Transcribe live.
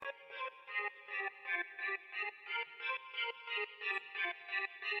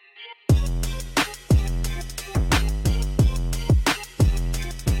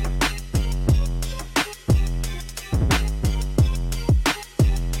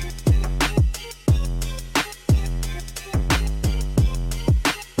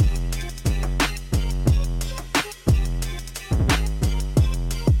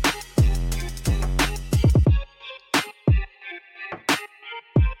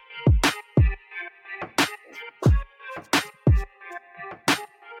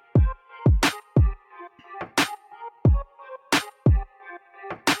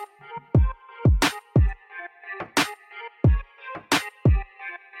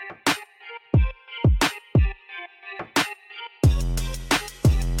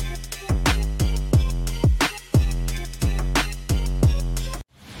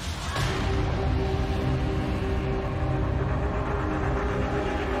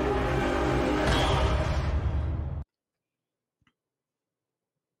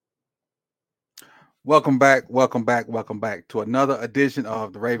Welcome back to another edition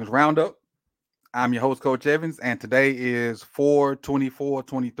of the Ravens Roundup. I'm your host, Coach Evans, and today is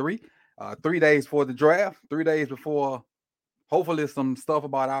 4/24/23. 3 days for the draft, 3 days before hopefully some stuff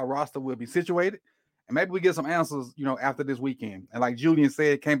about our roster will be situated. And maybe we get some answers, after this weekend. And like Julian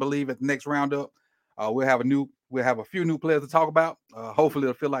said, can't believe at the next roundup, we'll have a few new players to talk about. Hopefully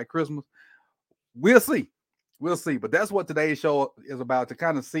it'll feel like Christmas. We'll see. We'll see. But that's what today's show is about, to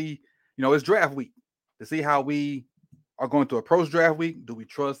kind of see, it's draft week, to see how we are going to approach draft week. Do we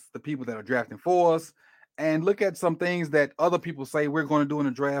trust the people that are drafting for us? And look at some things that other people say we're going to do in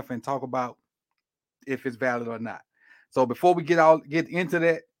the draft and talk about if it's valid or not. So before we get into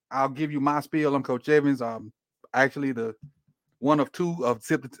that, I'll give you my spiel. I'm Coach Evans. Actually the one of two of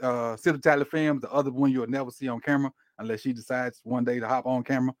Sip2Tally films. The other one you'll never see on camera unless she decides one day to hop on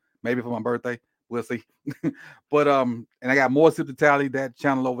camera, maybe for my birthday. We'll see. But and I got more Sip2Tally, that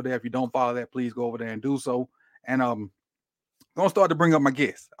channel over there. If you don't follow that, please go over there and do so. And gonna start to bring up my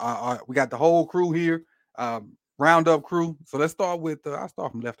guests. We got the whole crew here, roundup crew. So let's start with I'll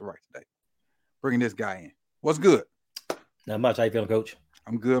start from left to right today. Bringing this guy in. What's good? Not much. How you feeling, Coach?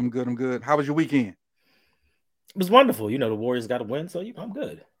 I'm good. How was your weekend? It was wonderful. The Warriors got to win, so I'm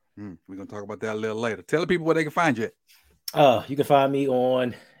good. We're going to talk about that a little later. Tell the people where they can find you at. You can find me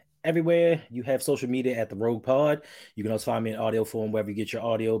on everywhere you have social media at The Rogue Pod. You can also find me in audio form wherever you get your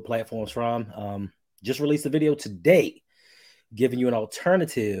audio platforms from. Just released a video today giving you an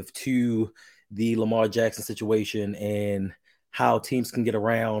alternative to the Lamar Jackson situation and how teams can get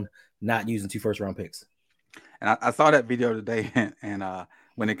around not using 2 first-round picks. And I saw that video today, and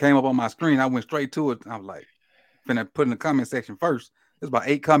when it came up on my screen, I went straight to it. I was like, finna put in the comment section first. There's about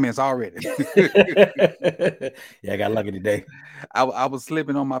 8 comments already. Yeah, I got lucky today. I was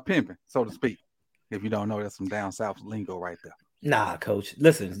slipping on my pimping, so to speak. If you don't know, that's some down south lingo right there. Nah, Coach.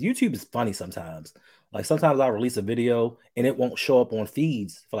 Listen, YouTube is funny sometimes. Like sometimes I'll release a video and it won't show up on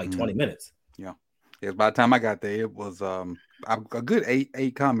feeds for like 20 minutes. Yeah. By the time I got there, it was a good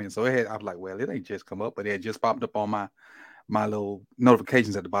eight comments. So I was like, well, it ain't just come up, but it had just popped up on my little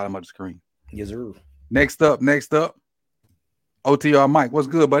notifications at the bottom of the screen. Yes, sir. Next up, OTR Mike. What's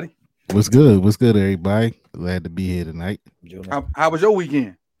good, buddy? What's good, everybody? Glad to be here tonight. How was your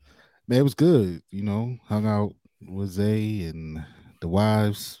weekend? Man, it was good. Hung out with Zay and the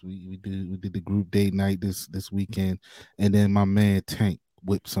wives. We did the group date night this weekend, and then my man Tank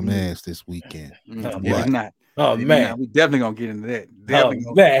whipped some ass this weekend. Not. Oh man, we definitely gonna get into that.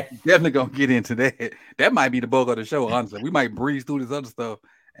 Definitely gonna get into that. That might be the bulk of the show. Honestly, we might breeze through this other stuff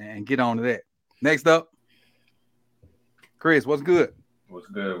and get on to that. Next up, Chris. What's good? What's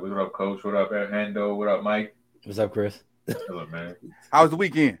good? What up, Coach? What up, Hando? What up, Mike? What's up, Chris? Hello, man. How was the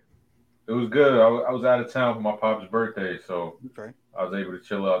weekend? It was good. I was out of town for my pop's birthday, so okay. I was able to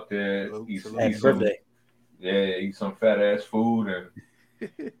chill out there, eat some fat ass food,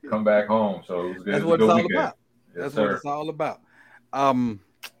 and come back home. So it was good. That's what it's all about. That's what it's all about.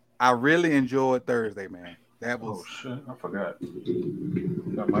 I really enjoyed Thursday, man. That was... Oh shit! I forgot.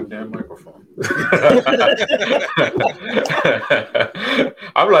 Got my damn microphone.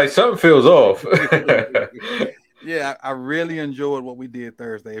 I'm like, something feels off. Yeah, I really enjoyed what we did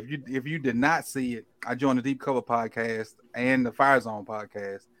Thursday. If you did not see it, I joined the Deep Cover podcast and the Fire Zone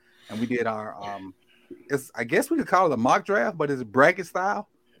podcast, and we did our I guess we could call it a mock draft, but it's bracket style.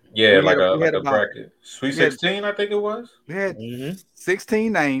 Yeah, like a bracket. Sweet 16, I think it was. We had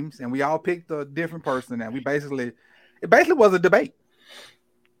 16 names, and we all picked a different person, and it basically was a debate.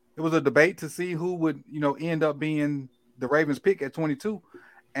 It was a debate to see who would, end up being the Ravens pick at 22.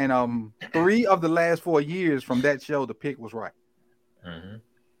 And 3 of the last 4 years from that show, the pick was right. Mm-hmm.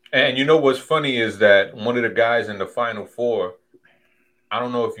 And what's funny is that one of the guys in the Final Four, I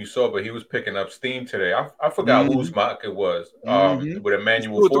don't know if you saw, but he was picking up steam today. I forgot whose mock it was. With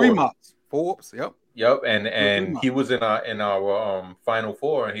Emmanuel Forbes. 3 mocks. Forbes, yep. Yep, and he was in our Final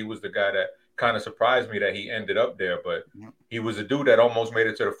Four, and he was the guy that kind of surprised me that he ended up there. But he was a dude that almost made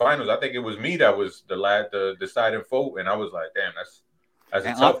it to the finals. I think it was me that was the deciding vote, and I was like, damn, that's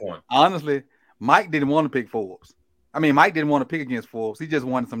a tough one. Honestly, Mike didn't want to pick Forbes. I mean, Mike didn't want to pick against Forbes. He just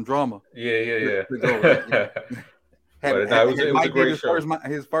wanted some drama. Yeah. It was a great show.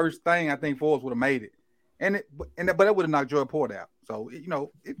 His first thing, I think Forbes would have made it, but it would have knocked Joy Port out. So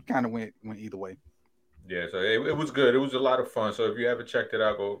it kind of went either way. Yeah, so it was good. It was a lot of fun. So if you haven't checked it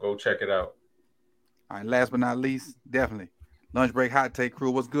out, go check it out. All right, last but not least, definitely Lunch Break Hot Take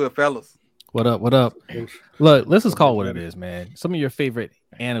crew. What's good, fellas? What up? Look, let's just call it what it is, man. Some of your favorite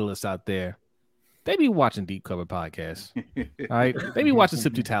analysts out there, they be watching Deep Cover podcasts. All right, they be watching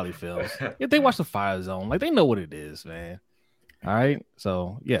Sip2Tally films. If they watch the Fire Zone, like they know what it is, man. All right.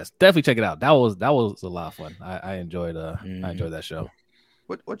 So yes, definitely check it out. That was a lot of fun. I enjoyed I enjoyed that show.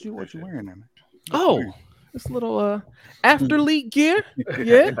 What you wearing there, man? Oh, this little after league gear.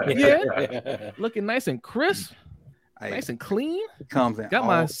 Yeah. Looking nice and crisp, nice and clean. Comes in. Got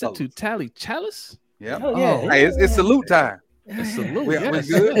my Sip2Tally chalice. Yeah. Oh, yeah. Hey, it's salute time. It's salute. We Yes.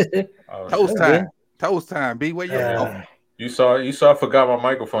 good. Oh, Toast shit. time. Toast time. B, where you at? You saw I forgot my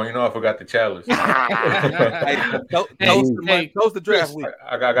microphone. You know I forgot the chalice. Toast the draft week.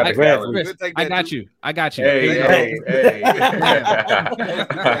 I got the chalice. Chris, I got you. I got you. Hey.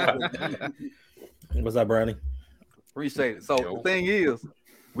 What's up, Brownie? Appreciate it. So the thing is,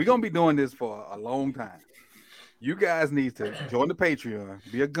 we're gonna be doing this for a long time. You guys need to join the Patreon,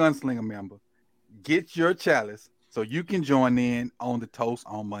 be a gunslinger member, get your chalice so you can join in on the toast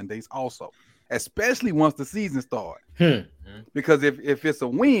on Mondays also, especially once the season starts. Because if it's a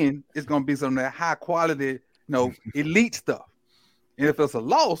win, it's gonna be some of that high quality, elite stuff. And if it's a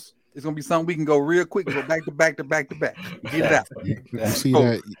loss, it's gonna be something we can go real quick, go back to back to back to back. Get it out. You see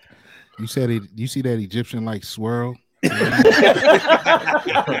that? You said it. You see that Egyptian like swirl? That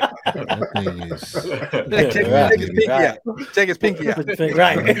thing is. Check his pinky out.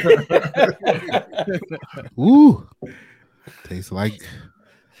 Right. Ooh, tastes like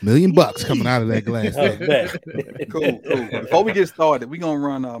 $1,000,000 coming out of that glass. Cool. Before we get started, we're gonna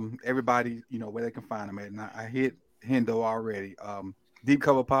run everybody, where they can find them at. And I hit Hendo already. Deep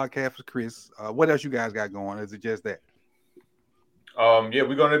Cover Podcast for Chris. What else you guys got going? Is it just that? Yeah,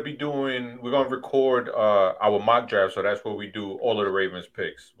 we're gonna record our mock draft, so that's where we do all of the Ravens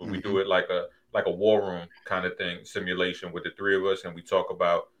picks. But we do it like a war room kind of thing, simulation with the three of us, and we talk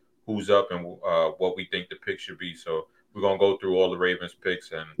about who's up and what we think the pick should be. So we're gonna go through all the Ravens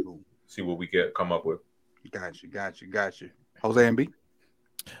picks and see what we come up with. Got you. Jose and B.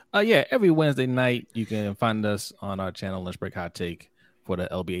 Yeah, every Wednesday night you can find us on our channel Lunch Break Hot Take for the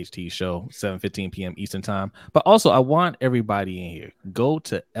LBHT show, 7:15 p.m. Eastern time. But also, I want everybody in here, go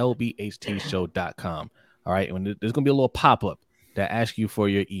to lbhtshow.com. All right, and there's gonna be a little pop-up that asks you for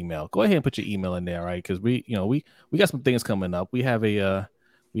your email. Go ahead and put your email in there, right? Because we got some things coming up. We have a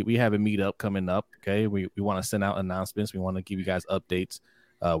we have a meetup coming up. Okay, we want to send out announcements. We want to give you guys updates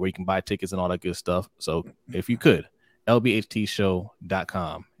where you can buy tickets and all that good stuff. So if you could,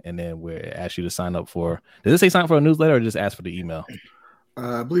 lbhtshow.com, and then we ask you to sign up for. Does it say sign up for a newsletter or just ask for the email?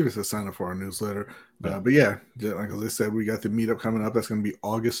 I believe it's a sign up for our newsletter. But yeah, like I said, we got the meetup coming up. That's going to be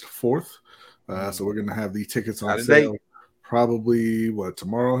August 4th. So we're going to have the tickets on sale. Probably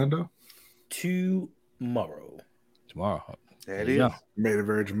tomorrow, Hendo? Tomorrow. There it is. You made it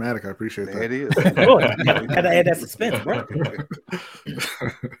very dramatic. I appreciate that. There it is. Gotta add that suspense, bro.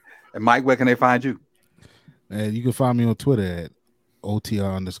 And Mike, where can they find you? And you can find me on Twitter at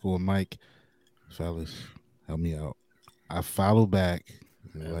OTR_Mike. Fellas, help me out. I follow back.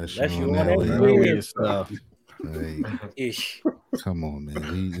 Unless you on that weird stuff. Hey, Ish. come on,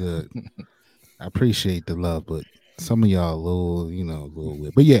 man. We good. I appreciate the love, but some of y'all a little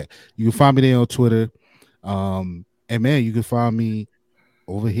weird. But yeah, you can find me there on Twitter. And man, you can find me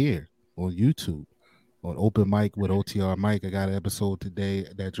over here on YouTube on Open Mic with OTR Mike. I got an episode today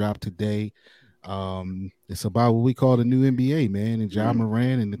that dropped today. It's about what we call the new NBA, man, and Ja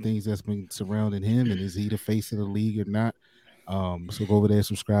Morant and the things that's been surrounding him, and is he the face of the league or not? So go over there,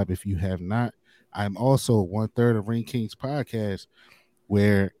 subscribe if you have not. I'm also 1/3 of Ring Kings podcast,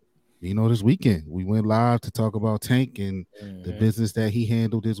 where this weekend we went live to talk about Tank and the business that he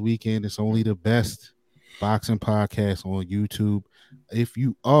handled this weekend. It's only the best boxing podcast on YouTube. If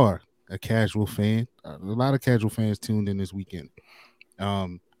you are a casual fan, a lot of casual fans tuned in this weekend.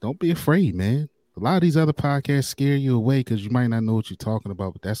 Don't be afraid, man. A lot of these other podcasts scare you away because you might not know what you're talking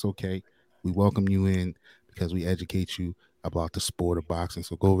about, but that's okay. We welcome you in because we educate you about the sport of boxing.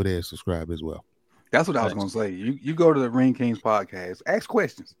 So go over there and subscribe as well. That's what I was going to say. You go to the Ring Kings podcast, ask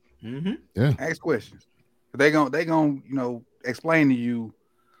questions. Yeah, ask questions. They gonna explain to you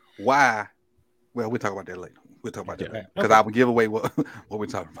why. Well, we'll talk about that later. Because I will give away what we're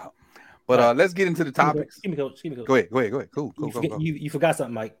talking about. But let's get into the topics. Give me coach. Go ahead. Cool. You forgot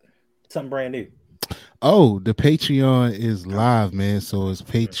something, Mike. Something brand new. Oh, the Patreon is live, man. So it's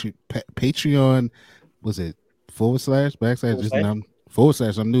Patreon. Was it / backslash? Just now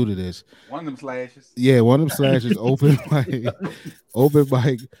 / I'm new to this. One of them slashes. Yeah, one of them slashes. Open mic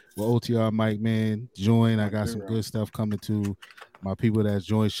with OTR Mike, man. Join. I got some good stuff coming to my people that's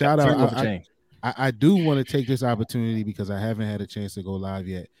joined. Shout out. I do want to take this opportunity because I haven't had a chance to go live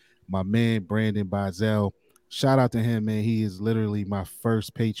yet. My man Brandon Bazel, shout out to him, man. He is literally my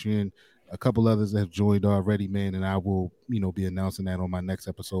first Patreon. A couple others have joined already, man, and I will, be announcing that on my next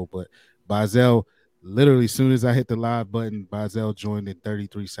episode. But Bazel, Literally, as soon as I hit the live button, Bazel joined in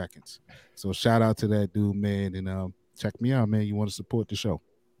 33 seconds. So shout out to that dude, man. And check me out, man. You want to support the show.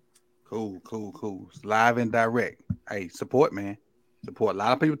 Cool. It's live and direct. Hey, support, man. Support. A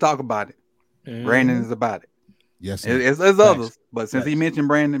lot of people talk about it. Brandon is about it. Yes, it's others, but since he mentioned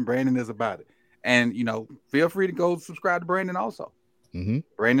Brandon is about it. And feel free to go subscribe to Brandon also.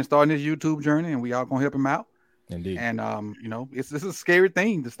 Brandon starting his YouTube journey, and we all gonna help him out. Indeed. And this is a scary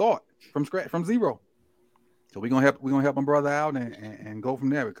thing to start from scratch, from zero. So we're gonna help my brother out and go from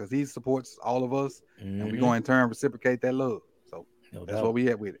there, because he supports all of us, and we're gonna in turn reciprocate that love. So that's what we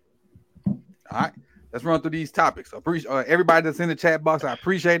at with it. All right, let's run through these topics. I appreciate everybody that's in the chat box. I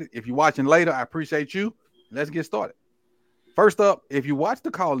appreciate it. If you're watching later, I appreciate you. Let's get started. First up, if you watch the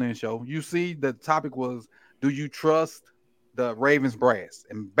call-in show, you see the topic was, do you trust the Ravens brass?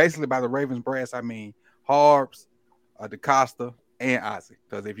 And basically by the Ravens brass, I mean Harbs, DeCosta, and Ozzie.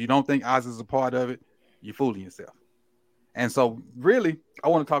 Because if you don't think Ozzie's a part of it, you're fooling yourself. And so really, I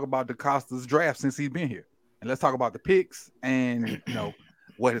want to talk about DeCosta's draft since he's been here. And let's talk about the picks and,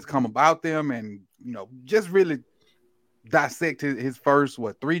 what has come about them, and, just really dissect his first,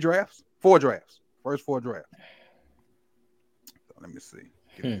 4 drafts? First 4 drafts. So let me see.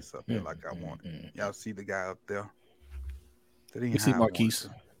 Get this up here like I want it. Y'all see the guy up there? You see Marquise.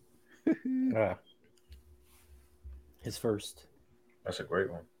 His first. That's a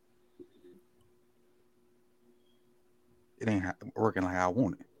great one. It ain't working like I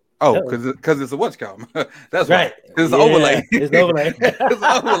want it. Oh, because it's a what's called. That's right. It's an overlay. It's an overlay. It's an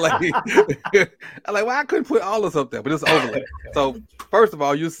overlay. I'm like, well, I couldn't put all this up there, but it's an overlay. So first of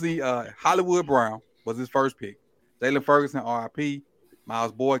all, you see Hollywood Brown was his first pick. Jalen Ferguson, RIP,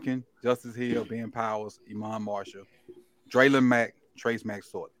 Miles Boykin, Justice Hill, Ben Powers, Iman Marshall, Draylon Mack, Trace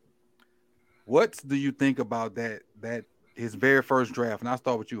McSorley. What do you think about that his very first draft? And I'll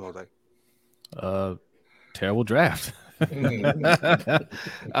start with you, Jose. Terrible draft.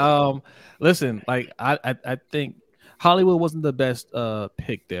 Listen, like I think Hollywood wasn't the best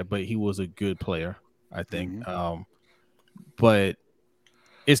pick there, but he was a good player, I think. But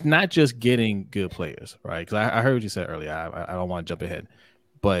it's not just getting good players, right? Because I heard what you said earlier. I don't want to jump ahead,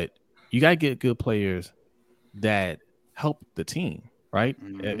 but you got to get good players that help the team, right?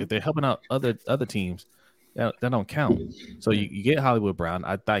 If they're helping out other teams, that don't count. So you get Hollywood Brown.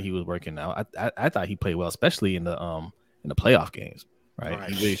 I thought he was working out. I thought he played well, especially in the playoff games, right?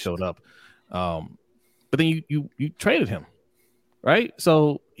 He really showed up. But then you traded him, right?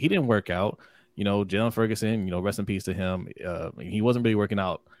 So he didn't work out. Jalen Ferguson, rest in peace to him. He wasn't really working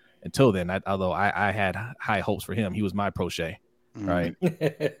out until then. Although I had high hopes for him. He was my protege, right?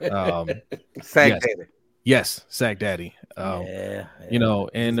 Sack Daddy. Yes, Sack Daddy.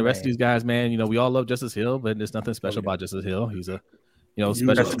 And the rest of these guys, man, we all love Justice Hill, but there's nothing special about Justice Hill. He's a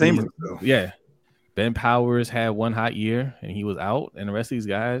special team. Yeah. Ben Powers had one hot year and he was out, and the rest of these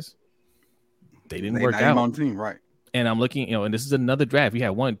guys, they didn't work out on team, right? And I'm looking, and this is another draft. You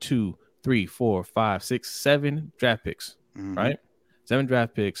had 1, 2, 3, 4, 5, 6, 7 draft picks, right? 7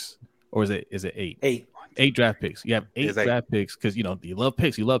 draft picks, or is it 8? 8 draft picks. You have 8 draft picks because you love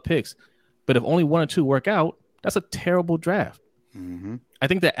picks. But if only 1 or 2 work out, that's a terrible draft. I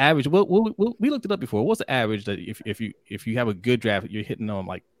think the average. We looked it up before. What's the average that if you have a good draft, you're hitting on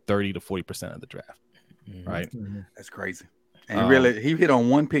like 30 to 40% of the draft, right? That's crazy. And he hit on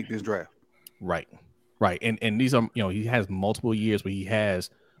 1 pick this draft. Right. And these are he has multiple years where he has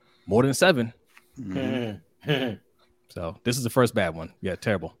more than 7. So this is the first bad one. Yeah,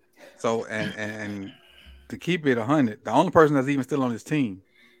 terrible. So and to keep it 100, the only person that's even still on his team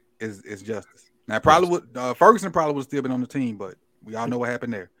is Justice. Now probably would Ferguson probably would still been on the team, but we all know what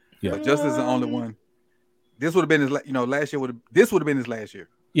happened there. Yeah. But Justice is the only one. This would have been his last year. This would have been his last year.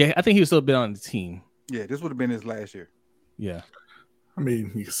 Yeah, I think he would still been on the team. Yeah, this would have been his last year. Yeah. I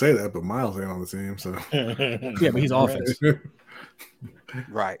mean, you can say that, but Miles ain't on the team, so yeah, but he's offense.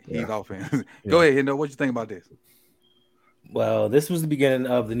 Right, he's offense. Go ahead, Hendo. What you think about this? Well, this was the beginning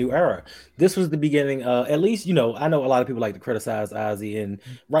of the new era. This was the beginning, at least, I know a lot of people like to criticize Ozzie, and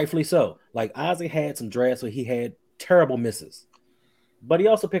rightfully so. Like, Ozzie had some drafts where he had terrible misses, but he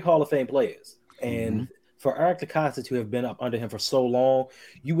also picked Hall of Fame players. And for Eric DeCosta to have been up under him for so long,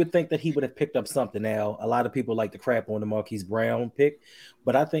 you would think that he would have picked up something. Now, a lot of people like to crap on the Marquise Brown pick,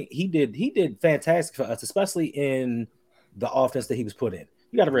 but I think he did fantastic for us, especially in the offense that he was put in.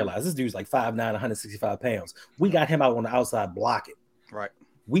 You got to realize this dude's like 5'9", 165 pounds. We got him out on the outside blocking. Right.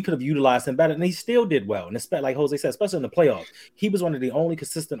 we could have utilized him better, and he still did well. And especially, like Jose said, especially in the playoffs, he was one of the only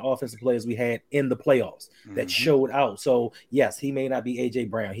consistent offensive players we had in the playoffs that showed out. So yes, he may not be AJ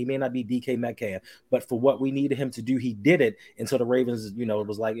Brown, he may not be DK Metcalf, but for what we needed him to do, he did it until the Ravens,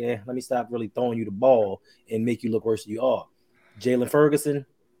 was like, let me stop really throwing you the ball and make you look worse than you are. Jalen Ferguson,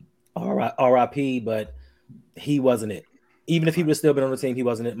 RIP, but he wasn't it. Even if he would have still been on the team, he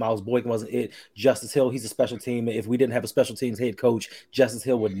wasn't it. Miles Boykin wasn't it. Justice Hill, he's a special team. If we didn't have a special teams head coach, Justice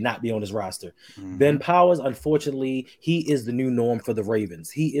Hill would not be on his roster. Ben Powers, unfortunately, he is the new norm for the Ravens.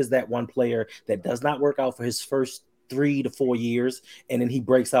 He is that one player that does not work out for his first 3 to 4 years, and then he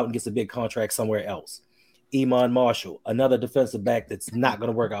breaks out and gets a big contract somewhere else. Iman Marshall, another defensive back that's not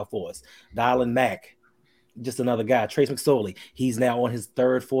going to work out for us. Dylan Mack, just another guy. Trace McSorley, he's now on his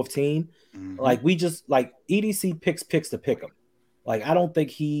 3rd, 4th team. Like we just like EDC picks to pick him. Like I don't think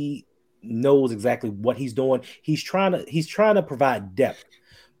he knows exactly what he's doing. He's trying to provide depth,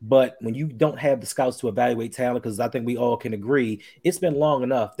 but when you don't have the scouts to evaluate talent, because I think we all can agree, it's been long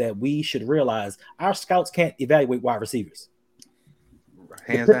enough that we should realize our scouts can't evaluate wide receivers.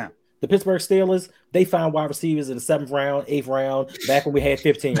 Hands down. The Pittsburgh Steelers, they found wide receivers in the 7th round, 8th round, back when we had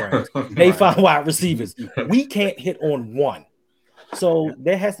 15 rounds. They found wide receivers. We can't hit on one. So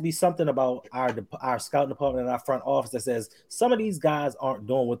there has to be something about our scouting department and our front office that says some of these guys aren't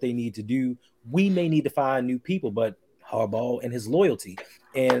doing what they need to do. We may need to find new people, but Harbaugh and his loyalty.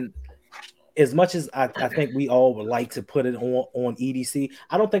 And as much as I think we all would like to put it on EDC,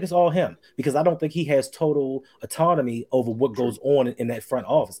 I don't think it's all him, because I don't think he has total autonomy over what goes on in that front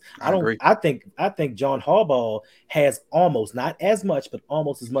office. I think John Harbaugh has almost, not as much, but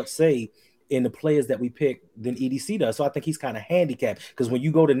almost as much say in the players that we pick than EDC does. So I think he's kind of handicapped, because when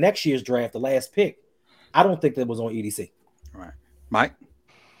you go to next year's draft, the last pick, I don't think that was on EDC. All right, Mike.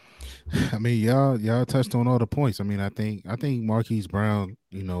 I mean, y'all touched on all the points. I mean, I think Marquise Brown,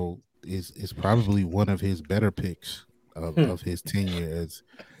 is probably one of his better picks of his tenure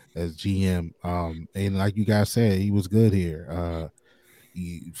as GM. And like you guys said, he was good here.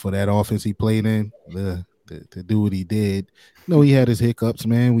 For that offense he played in, to do what he did. He had his hiccups,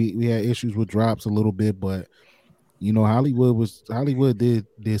 man. We had issues with drops a little bit, but Hollywood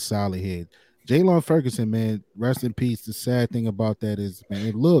did solid here. Jalen Ferguson, man, rest in peace. The sad thing about that is, man,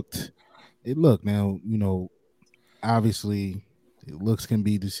 it looked now, obviously looks can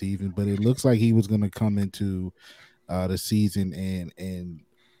be deceiving, but it looks like he was going to come into the season and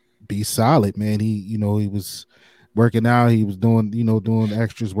be solid, man. He was working out, he was doing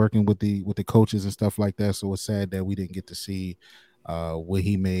extras, working with the coaches and stuff like that. So it's sad that we didn't get to see what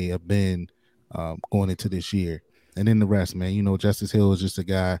he may have been going into this year. And then the rest, man, Justice Hill is just a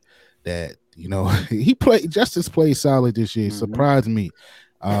guy that Justice played solid this year. Surprised me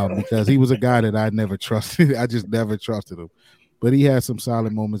because he was a guy that I never trusted. I just never trusted him. But he had some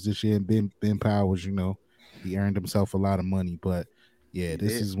solid moments this year. And Ben Powers, he earned himself a lot of money. But yeah,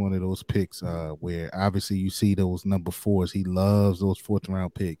 this is one of those picks where obviously you see those number 4s. He loves those 4th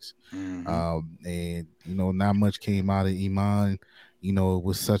round picks. And not much came out of Iman. It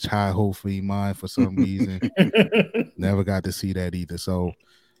was such high hope for Iman for some reason. Never got to see that either. So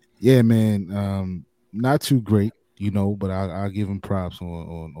yeah, man, not too great, but I'll give him props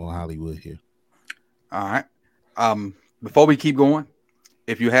on Hollywood here. All right. Before we keep going,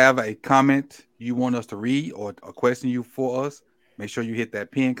 if you have a comment you want us to read or a question for us, make sure you hit that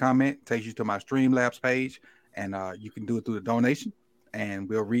pin comment. It takes you to my Streamlabs page, and you can do it through the donation, and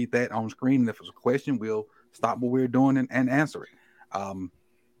we'll read that on screen. And if it's a question, we'll stop what we're doing and answer it.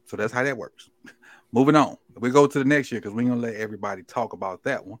 So that's how that works. Moving on. We go to the next year because we're going to let everybody talk about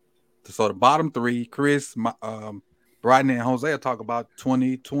that one. So the bottom 3, Chris, Rodney, and Jose will talk about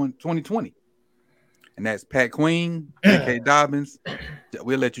 2020. And that's Pat Queen, J.K. Dobbins.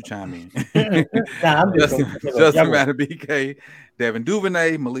 We'll let you chime in. Justin Matter, BK, Devin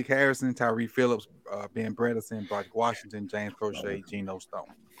Duvernay, Malik Harrison, Tyree Phillips, Ben Bredesen, Broderick Washington, James Crochet, Geno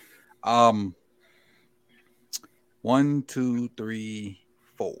Stone. 1, 2, 3,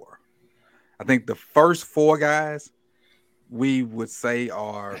 4. I think the first 4 guys we would say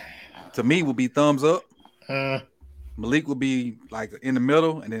to me, would be thumbs up. Malik would be like in the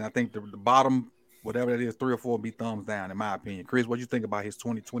middle, and then I think the bottom, whatever that is, 3 or 4 would be thumbs down, in my opinion. Chris, what do you think about his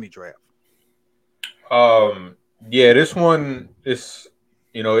 2020 draft? Yeah, this one is,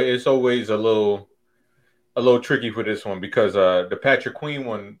 it's always a little tricky for this one because the Patrick Queen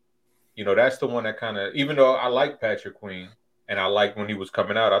one, that's the one that kind of, even though I like Patrick Queen and I like when he was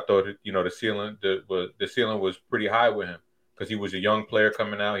coming out, I thought the ceiling was pretty high with him because he was a young player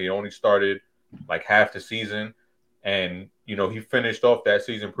coming out. He only started like half the season, and he finished off that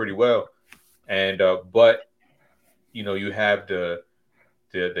season pretty well. And but you have the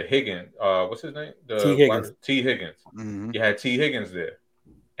the Higgins, what's his name? T. Higgins. T. Higgins. Mhm. You had T. Higgins there,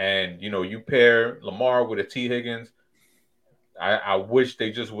 and you pair Lamar with a T. Higgins. I wish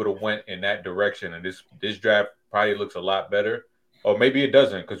they just would have went in that direction, and this draft probably looks a lot better. Or maybe it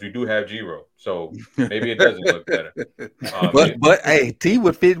doesn't, because we do have Giro, so maybe it doesn't look better. But hey, T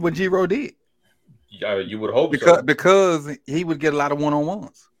would fit what Giro did. You would hope because he would get a lot of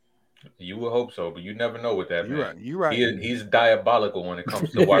one-on-ones. You would hope so, but you never know with that man. You're right. He's diabolical when it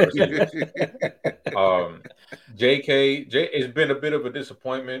comes to wide receivers. JK, it's been a bit of a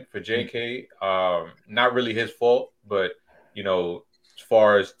disappointment for JK. Not really his fault, but as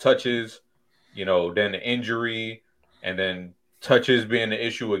far as touches, then the injury, and then touches being the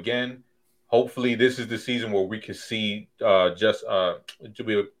issue again. Hopefully, this is the season where we could see where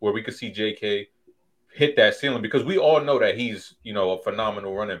we could see JK hit that ceiling, because we all know that he's a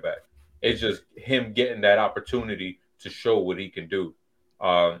phenomenal running back. It's just him getting that opportunity to show what he can do.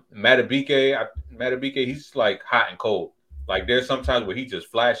 Matabike, he's like hot and cold. Like there's sometimes where he just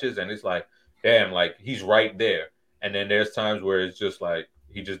flashes and it's like, damn, like he's right there. And then there's times where it's just like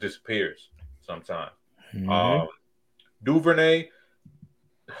he just disappears sometimes. Mm-hmm. Duvernay,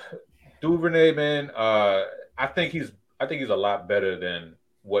 man, I think he's a lot better than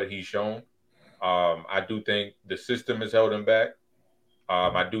what he's shown. I do think the system has held him back.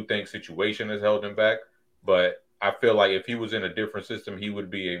 I do think situation has held him back, but I feel like if he was in a different system, he would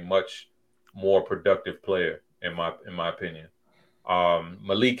be a much more productive player, in my opinion.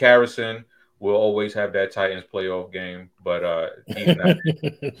 Malik Harrison will always have that Titans playoff game, but he's not.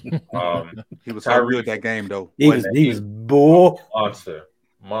 He was so good that game, though. He was bull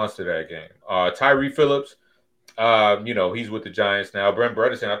monster that game. Tyree Phillips, he's with the Giants now. Brent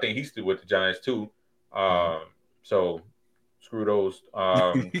Bredesen, I think he's still with the Giants too. So screw those.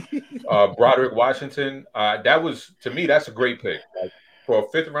 Broderick Washington, to me, that's a great pick. Like, for a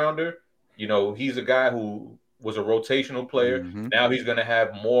fifth rounder, he's a guy who was a rotational player. Mm-hmm. Now he's going to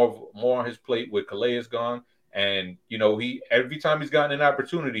have more on his plate with Calais gone. And, he every time he's gotten an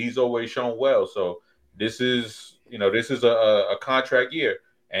opportunity, he's always shown well. So this is a contract year.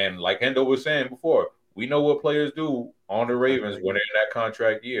 And like Hendo was saying before, we know what players do on the Ravens when they're in that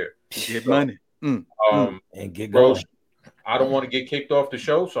contract year. Get money. And get going. Bro, I don't want to get kicked off the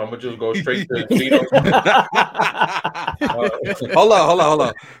show, so I'm gonna just go straight to Gino. Hold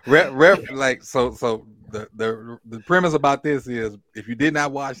on. Like so the premise about this is, if you did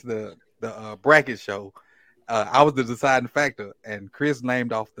not watch the bracket show, I was the deciding factor, and Chris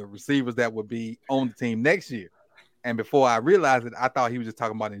named off the receivers that would be on the team next year. And before I realized it, I thought he was just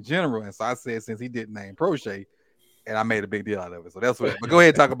talking about in general. And so I said, since he didn't name Prochet, and I made a big deal out of it. So that's what. But go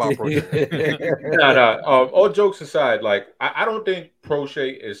ahead and talk about Prochet. All jokes aside, like I don't think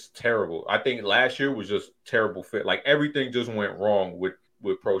Prochet is terrible. I think last year was just terrible fit. Like everything just went wrong with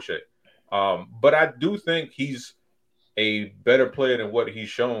Prochet. But I do think he's a better player than what he's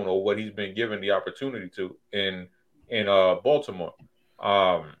shown or what he's been given the opportunity to in Baltimore.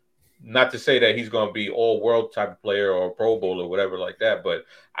 Not to say that he's going to be all-world type of player or Pro Bowl or whatever like that, but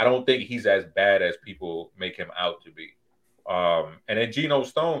I don't think he's as bad as people make him out to be. And then Geno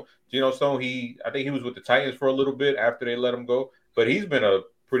Stone, I think he was with the Titans for a little bit after they let him go, but he's been a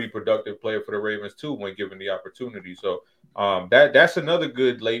pretty productive player for the Ravens too when given the opportunity. So that's another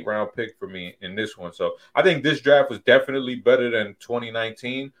good late-round pick for me in this one. So I think this draft was definitely better than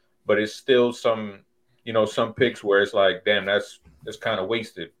 2019, but it's still some picks where it's like, damn, that's kind of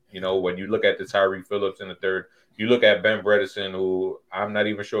wasted. When you look at the Tyree Phillips in the third, you look at Ben Bredesen, who I'm not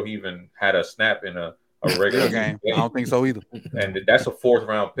even sure he even had a snap in a regular game. I don't think so either. And that's a fourth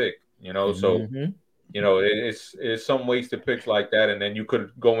round pick, So, it's some wasted picks like that. And then you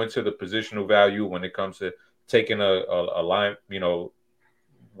could go into the positional value when it comes to taking a line, Will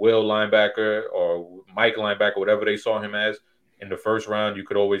linebacker or Mike linebacker, whatever they saw him as in the first round. You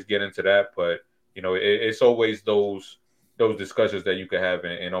could always get into that, but it's always those discussions that you could have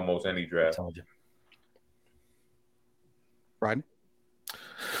in almost any draft. Right.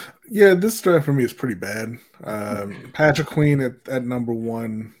 Yeah, this draft for me is pretty bad. Patrick Queen at number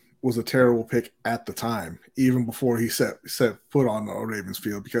 1 was a terrible pick at the time, even before he set foot on the Ravens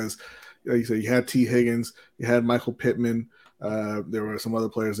field, because like you said, you had T. Higgins, you had Michael Pittman, there were some other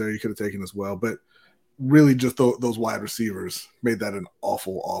players there you could have taken as well, but really just those wide receivers made that an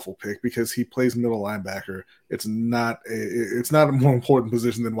awful pick, because he plays middle linebacker. It's not a more important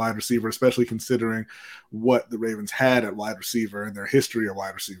position than wide receiver, especially considering what the Ravens had at wide receiver and their history at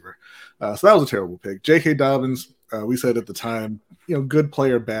wide receiver. So that was a terrible pick. J.K. Dobbins, we said at the time, good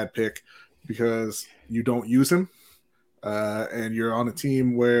player, bad pick, because you don't use him, and you're on a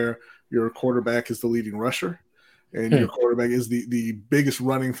team where your quarterback is the leading rusher. and your quarterback is the biggest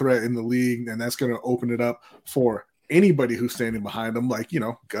running threat in the league, and that's going to open it up for anybody who's standing behind them, like,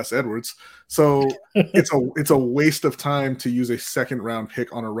 Gus Edwards. So it's a waste of time to use a second round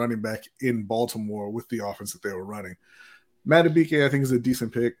pick on a running back in Baltimore with the offense that they were running. Madubuike, I think, is a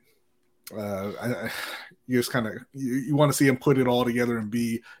decent pick. You just kind of you want to see him put it all together and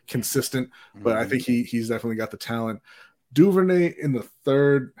be consistent, but I think he's definitely got the talent. Duvernay in the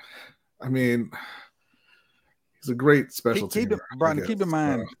third, I mean, he's a great special teamer. Brian, keep in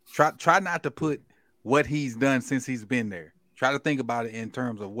mind, try not to put what he's done since he's been there. Try to think about it in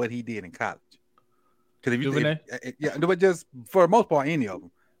terms of what he did in college. Because if you but just for the most part, any of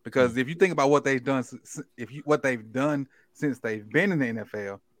them. Because if you think about what they've done, what they've done since they've been in the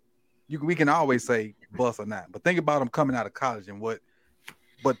NFL, we can always say bust or not. But think about them coming out of college and what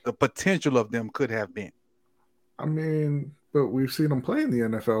the potential of them could have been. I mean, but we've seen him play in the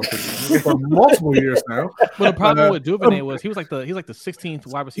NFL for multiple years now. But the problem with Duvernay was he was like the 16th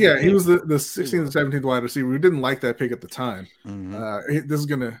wide receiver. Yeah, he was the 16th and 17th wide receiver. We didn't like that pick at the time. This is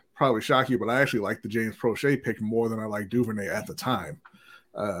going to probably shock you, but I actually like the James Prochet pick more than I like Duvernay at the time.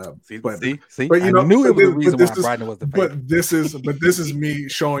 See, but I knew it was the reason why Brighton was the favorite. But this is me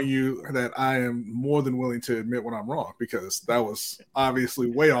showing you that I am more than willing to admit when I'm wrong, because that was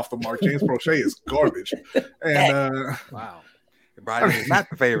obviously way off the mark. James Prochet is garbage, and wow, Brighton is not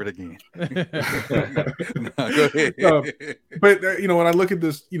the favorite again. Go ahead. But when I look at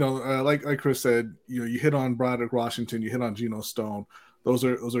this, like Chris said, you hit on Broderick Washington, you hit on Geno Stone. Those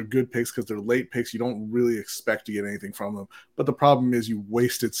are good picks because they're late picks. You don't really expect to get anything from them. But the problem is you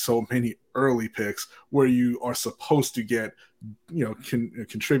wasted so many early picks where you are supposed to get,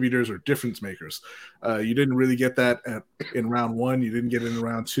 contributors or difference makers. You didn't really get that in round one. You didn't get it in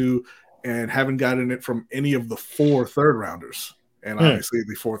round two, and haven't gotten it from any of the 4 third rounders. And obviously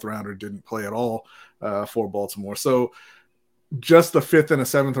the 4th rounder didn't play at all for Baltimore. So just the 5th and a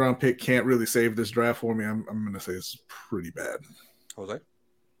 7th round pick can't really save this draft for me. I'm going to say it's pretty bad. Jose?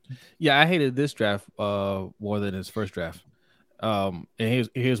 Yeah, I hated this draft more than his first draft. And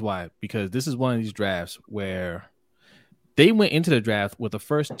here's why. Because this is one of these drafts where they went into the draft with the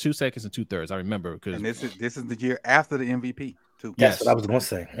first 2 seconds and 2/3. I remember because this is the year after the MVP too. Yes, that's what I was going to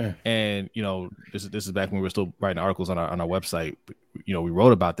say. And this is back when we were still writing articles on our website. We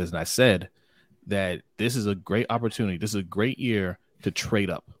wrote about this, and I said that this is a great opportunity. This is a great year to trade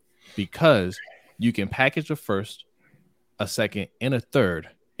up because you can package a first, a second, and a third,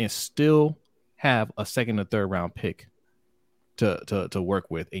 and still have a 2nd or 3rd round pick to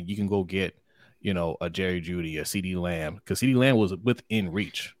work with, and you can go get a Jerry Jeudy, a CD Lamb, because CD Lamb was within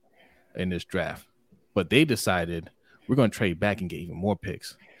reach in this draft, but they decided we're going to trade back and get even more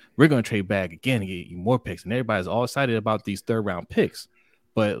picks. We're going to trade back again and get even more picks, and everybody's all excited about these 3rd round picks.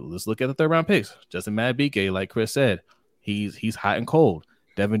 But let's look at the 3rd round picks. Justin Madubuike, like Chris said, he's hot and cold.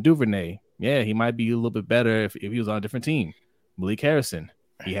 Devin Duvernay. Yeah, he might be a little bit better if he was on a different team. Malik Harrison,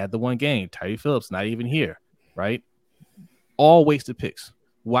 he had the one game. Tyree Phillips, not even here, right? All wasted picks.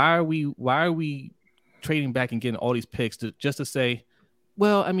 Why are we trading back and getting all these picks just to say,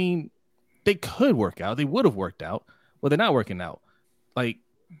 well, I mean, they could work out. They would have worked out. Well, they're not working out. Like,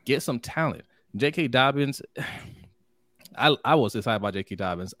 get some talent. J.K. Dobbins, I was excited about J.K.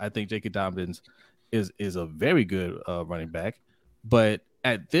 Dobbins. I think J.K. Dobbins is a very good running back. But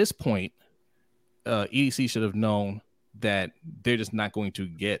at this point, EDC should have known that they're just not going to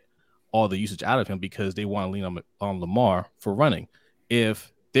get all the usage out of him because they want to lean on Lamar for running.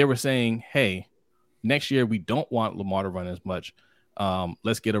 If they were saying, hey, next year we don't want Lamar to run as much,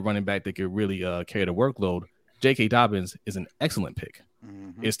 let's get a running back that could really carry the workload, J.K. Dobbins is an excellent pick.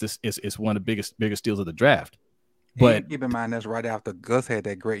 Mm-hmm. It's one of the biggest steals of the draft. But and keep in mind that's right after Gus had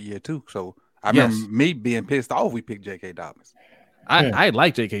that great year too. So I remember me being pissed off we picked J.K. Dobbins. I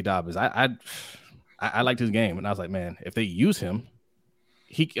like J.K. Dobbins. I liked his game, and I was like, man, if they use him,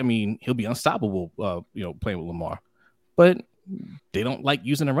 he'll be unstoppable. Playing with Lamar, but they don't like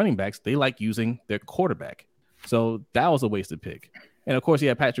using the running backs. They like using their quarterback. So that was a wasted pick. And of course,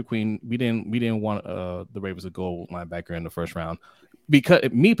 Patrick Queen. We didn't want the Ravens to go linebacker in the first round because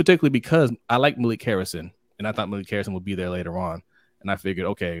I like Malik Harrison, and I thought Malik Harrison would be there later on. And I figured,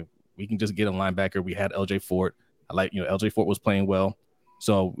 okay, we can just get a linebacker. We had LJ Fort. I like LJ Fort was playing well,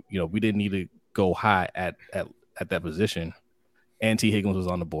 so we didn't need to go high at that position. And T. Higgins was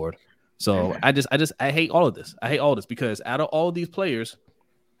on the board. So I hate all of this. I hate all this because out of all these players,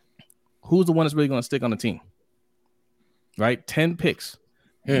 who's the one that's really going to stick on the team? Right? 10 picks.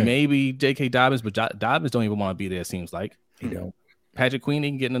 Maybe J.K. Dobbins, but Dobbins don't even want to be there, it seems like. He don't. Patrick Queen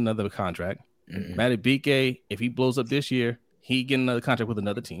ain't getting another contract. Mm-hmm. Madubuike, if he blows up this year, he getting another contract with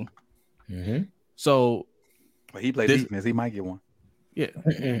another team. Mm-hmm. So Well, he played defense. He might get one. Yeah,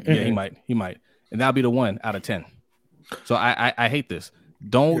 yeah, he might, and that'll be the 1 out of 10. So I hate this.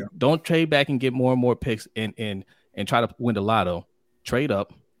 Don't trade back and get more and more picks and try to win the lotto. Trade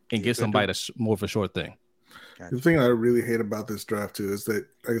up and get somebody that's more of a short thing. The thing I really hate about this draft too is that,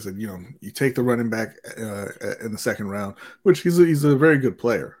 like I said, you take the running back in the second round, which he's a very good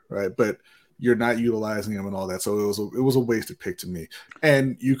player, right? But you're not utilizing him and all that, so it was a wasted pick to me.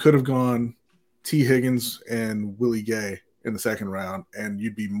 And you could have gone T. Higgins and Willie Gay in the second round, and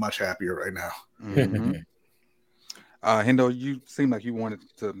you'd be much happier right now. Mm-hmm. Hendo, you seem like you wanted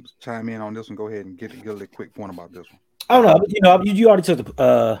to chime in on this one. Go ahead and get a quick point about this one. I don't know. You already took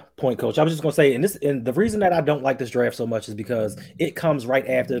the point, Coach. I was just gonna say, and the reason that I don't like this draft so much is because it comes right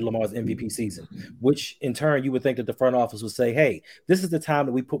after Lamar's MVP season, which in turn you would think that the front office would say, "Hey, this is the time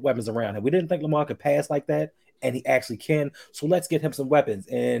that we put weapons around him. We didn't think Lamar could pass like that, and he actually can. So let's get him some weapons."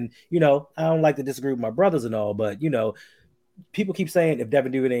 And I don't like to disagree with my brothers and all, but people keep saying if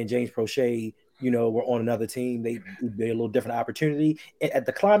Devin Duvernay and James Prochet, were on another team, they'd be a little different opportunity. At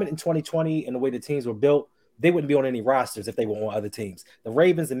the climate in 2020 and the way the teams were built, they wouldn't be on any rosters if they were on other teams. The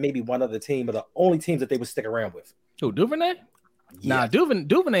Ravens and maybe one other team are the only teams that they would stick around with. Oh, Duvernay? Yeah. Nah,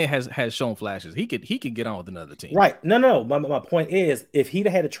 Duvernay has shown flashes. He could get on with another team. Right. No. My point is, if he'd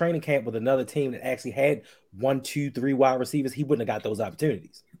had a training camp with another team that actually had 1, 2, 3 wide receivers, he wouldn't have got those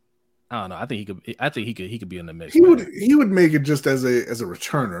opportunities. I don't know. I think he could be in the mix. He would make it just as a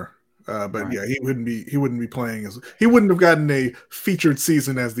returner. But right. Yeah, he wouldn't be playing he wouldn't have gotten a featured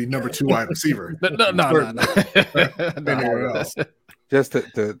season as the number 2 wide receiver. No. Anywhere else. Just to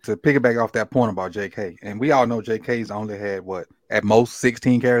piggyback off that point about JK, and we all know JK's only had at most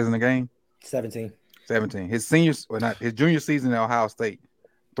 16 carries in the game. 17. His junior season at Ohio State,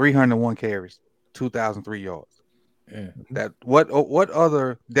 301 carries, 2,003 yards. Yeah. That what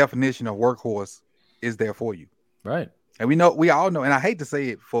other definition of workhorse is there for you? Right. And we all know, and I hate to say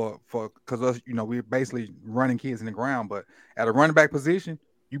it because us, we're basically running kids in the ground, but at a running back position,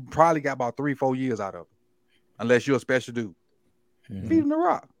 you probably got about 3-4 years out of it, unless you're a special dude. Mm-hmm. Feed him the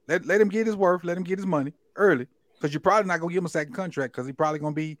rock. Let him get his worth. Let him get his money early, because you're probably not gonna give him a second contract because he's probably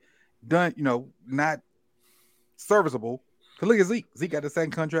gonna be done, not serviceable. Cause look at Zeke. Zeke got the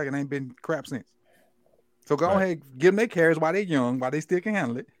second contract and ain't been crap since. So go ahead, give them their carries while they're young, while they still can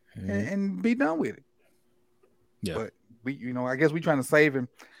handle it, and be done with it. Yeah. But I guess we're trying to save him.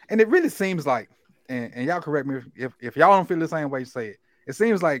 And it really seems like, and y'all correct me if y'all don't feel the same way you say it, it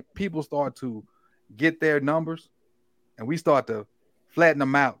seems like people start to get their numbers and we start to flatten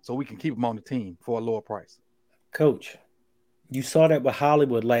them out so we can keep them on the team for a lower price. Coach, you saw that with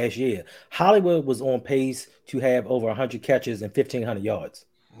Hollywood last year. Hollywood was on pace to have over 100 catches and 1,500 yards.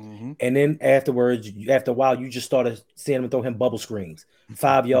 Mm-hmm. And then afterwards, after a while, you just started seeing him throw him bubble screens,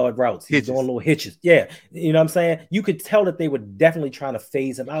 5-yard routes. He's doing little hitches. Yeah. You know what I'm saying? You could tell that they were definitely trying to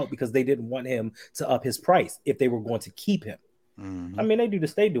phase him out because they didn't want him to up his price if they were going to keep him. Mm-hmm. I mean, they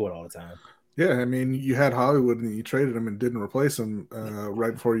do it all the time. Yeah. I mean, you had Hollywood and you traded him and didn't replace him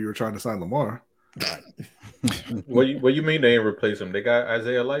right before you were trying to sign Lamar. What you mean they didn't replace him? They got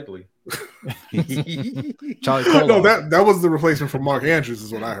Isaiah Likely. Charlie Cole. No, that was the replacement for Mark Andrews,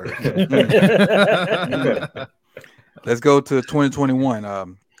 is what I heard. Let's go to 2021.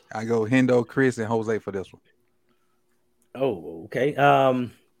 I go Hendo, Chris, and Jose for this one. Oh, okay.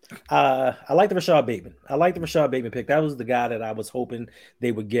 I like the Rashad Bateman. I like the Rashad Bateman pick. That was the guy that I was hoping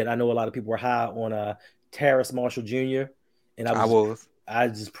they would get. I know a lot of people were high on Terrace Marshall Jr. And I was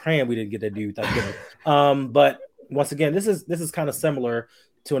just praying we didn't get that dude. But once again, this is kind of similar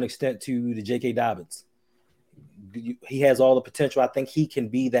to an extent to the J.K. Dobbins. He has all the potential. I think he can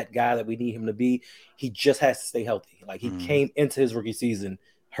be that guy that we need him to be. He just has to stay healthy. Like he came into his rookie season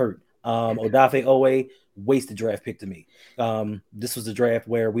hurt. Odafe Owe, wasted draft pick to me. This was a draft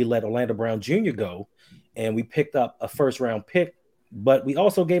where we let Orlando Brown Jr. go, and we picked up a first-round pick, but we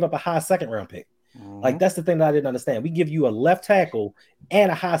also gave up a high second-round pick. Like, that's the thing that I didn't understand. We give you a left tackle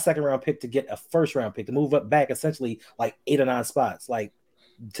and a high second-round pick to get a first-round pick to move up back essentially like 8 or 9 spots. Like,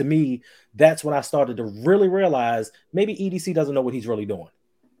 to me, that's when I started to really realize maybe EDC doesn't know what he's really doing.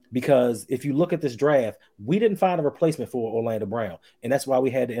 Because if you look at this draft, we didn't find a replacement for Orlando Brown. And that's why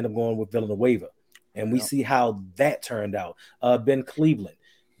we had to end up going with Villanueva. And we see how that turned out. Ben Cleveland,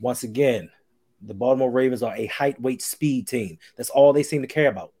 once again, the Baltimore Ravens are a height, weight, speed team. That's all they seem to care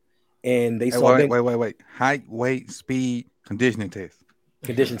about. And they saw wait. Height, weight, speed, conditioning test.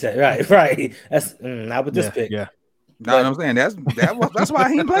 Condition test, right. That's not with this pick. Yeah. No, I'm saying that's why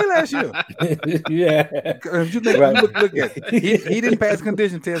he didn't play last year. Yeah. If you think, look at it. He didn't pass the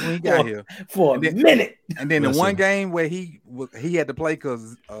condition test when he got here for a minute. And then the one game where he had to play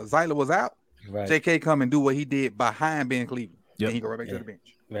because Zyler was out, Right. JK come and do what he did behind Ben Cleveland. Yep. And he go right back to the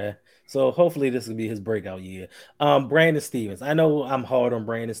bench. Yeah. So hopefully this will be his breakout year. Brandon Stevens. I know I'm hard on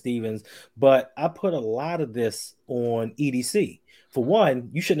Brandon Stevens, but I put a lot of this on EDC. For one,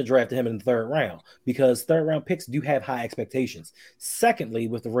 you shouldn't have drafted him in the third round because third round picks do have high expectations. Secondly,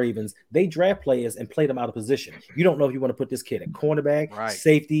 with the Ravens, they draft players and play them out of position. You don't know if you want to put this kid at cornerback,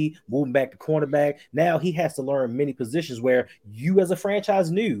 safety, moving back to cornerback. Now he has to learn many positions where you as a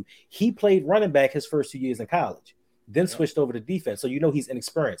franchise knew he played running back his first 2 years in college. Then switched over to defense. So you know he's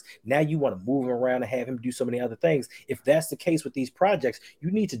inexperienced. Now you want to move him around and have him do so many other things. If that's the case with these projects,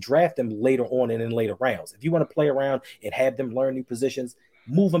 you need to draft them later on and in later rounds. If you want to play around and have them learn new positions,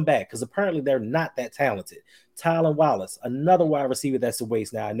 move them back because apparently they're not that talented. Tylan Wallace, another wide receiver that's a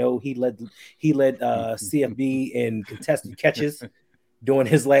waste. Now I know he led CFB in contested catches during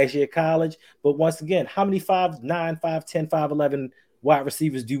his last year of college. But once again, how many 5'9", 5'10", 5'11" wide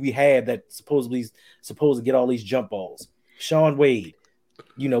receivers do we have that supposed to get all these jump balls? Sean Wade,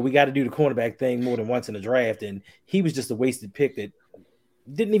 you know, we got to do the cornerback thing more than once in the draft, and he was just a wasted pick that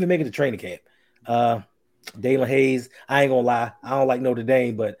didn't even make it to training camp. Dalen Hayes, I ain't gonna lie, I don't like Notre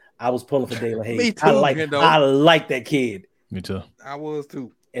Dame, but I was pulling for Dalen Hayes. Me too, I like that kid. Me too. I was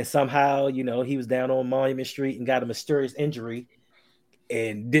too. And somehow, you know, he was down on Monument Street and got a mysterious injury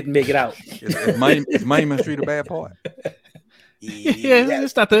and didn't make it out. Is Monument Street a bad part? Yeah,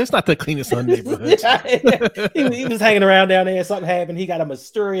 it's not the cleanest on neighborhood. he was hanging around down there. Something happened. He got a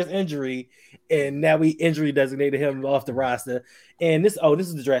mysterious injury, and now we injury designated him off the roster. And this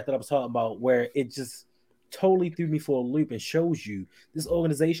is the draft that I was talking about, where it just totally threw me for a loop and shows you this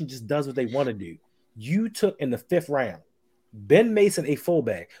organization just does what they want to do. You took in the 5th round Ben Mason, a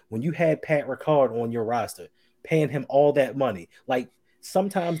fullback, when you had Pat Ricard on your roster, paying him all that money. Like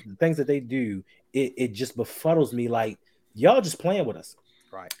sometimes the things that they do, it just befuddles me. Like, y'all just playing with us.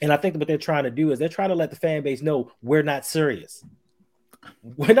 Right. And I think what they're trying to do is they're trying to let the fan base know we're not serious.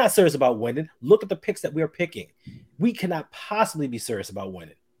 We're not serious about winning. Look at the picks that we're picking. We cannot possibly be serious about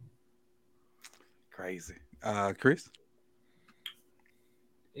winning. Crazy. Chris?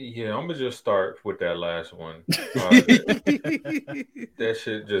 Yeah, I'm gonna just start with that last one. That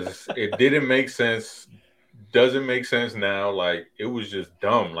shit just, it didn't make sense. Doesn't make sense now. Like, it was just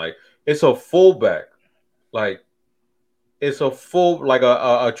dumb. Like, it's a fullback. Like, it's a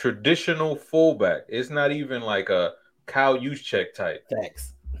a traditional fullback. It's not even like a Kyle Juszczyk type.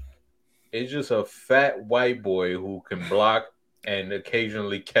 Thanks. It's just a fat white boy who can block and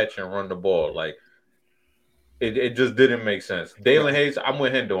occasionally catch and run the ball. Like, it just didn't make sense. Dalen Hayes, I'm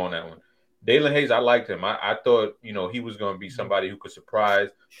with Hendo on that one. Dalen Hayes, I liked him. I thought, you know, he was going to be somebody who could surprise,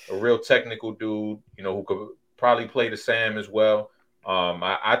 a real technical dude, you know, who could probably play the Sam as well.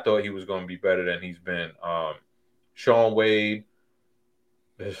 I thought he was going to be better than he's been. Sean Wade,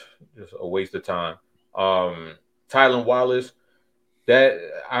 just a waste of time. Tylan Wallace, that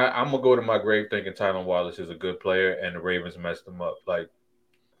I'm gonna go to my grave thinking Tylan Wallace is a good player, and the Ravens messed him up. Like,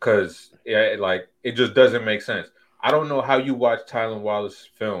 cause it just doesn't make sense. I don't know how you watch Tylan Wallace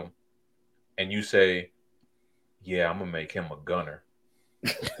film, and you say, "Yeah, I'm gonna make him a gunner."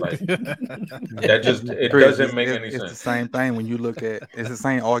 Like, that just doesn't make any sense. It's the same thing when you look at. It's the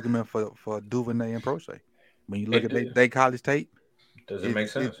same argument for Duvernay and Prochet. When you look at their college tape, doesn't make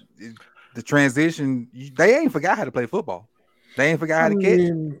sense. The transition, they ain't forgot how to play football. They ain't forgot how to catch.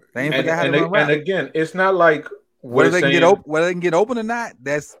 They ain't forgot how to run routes. And again, it's not like whether they can get open or not.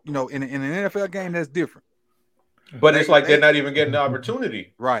 That's, you know, in an NFL game, that's different. But it's like they're not even getting the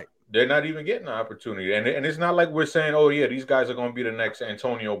opportunity. Right. They're not even getting the opportunity. And it's not like we're saying, oh, yeah, these guys are going to be the next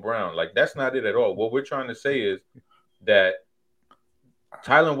Antonio Brown. Like, that's not it at all. What we're trying to say is that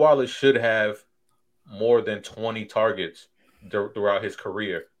Tylan Wallace should have more than 20 targets throughout his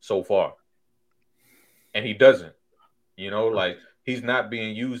career so far. And he doesn't. You know, like, he's not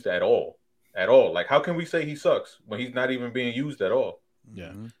being used at all. At all. Like, how can we say he sucks when he's not even being used at all?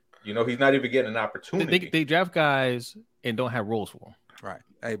 Yeah. You know, he's not even getting an opportunity. They draft guys and don't have roles for them. Right.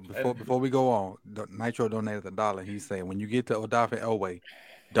 Hey, before we go on, Nitro donated $1. He's saying when you get to Odafe Elway,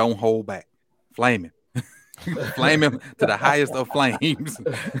 don't hold back. Flame him. Flame him to the highest of flames.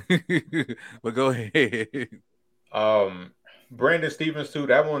 But go ahead. Brandon Stevens too.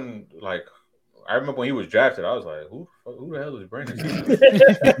 That one, like, I remember when he was drafted, I was like, who the hell is Brandon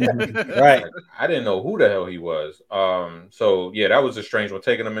Stevens? Right. Like, I didn't know who the hell he was. So yeah, that was a strange one.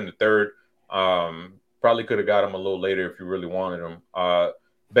 Taking him in the 3rd. Probably could have got him a little later if you really wanted him.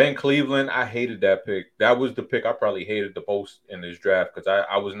 Ben Cleveland, I hated that pick. That was the pick I probably hated the most in this draft because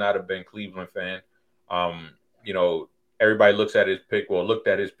I was not a Ben Cleveland fan. You know, everybody looks at his pick or looked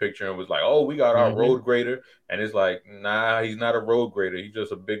at his picture and was like, "Oh, we got our road grader," and it's like, nah, he's not a road grader. He's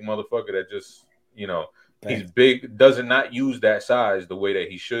just a big motherfucker that just, he's big, doesn't not use that size the way that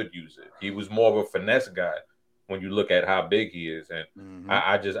he should use it. He was more of a finesse guy when you look at how big he is, and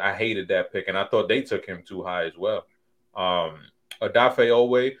I hated that pick, and I thought they took him too high as well. Odafe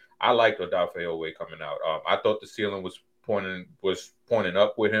Owe, I liked Odafe Owe coming out. I thought the ceiling was pointing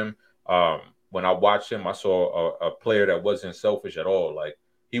up with him. When I watched him, I saw a player that wasn't selfish at all. Like,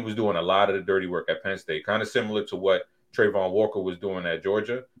 he was doing a lot of the dirty work at Penn State, kind of similar to what Trayvon Walker was doing at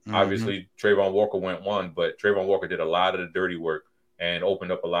Georgia. Obviously, Trayvon Walker went one, but Trayvon Walker did a lot of the dirty work and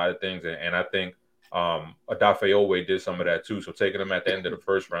opened up a lot of things. And I think Odafe Owe did some of that too. So taking him at the end of the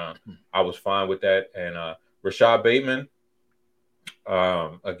first round, I was fine with that. And Rashad Bateman,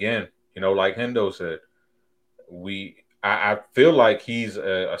 again, like Hendo said, I feel like he's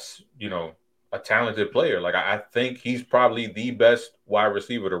a talented player. Like, I think he's probably the best wide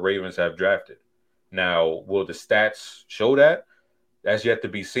receiver the Ravens have drafted. Now, will the stats show that? That's yet to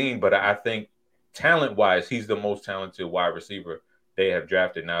be seen. But I think talent-wise, he's the most talented wide receiver they have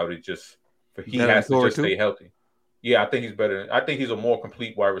drafted. Now, he has to just stay healthy. Yeah, I think he's better. I think he's a more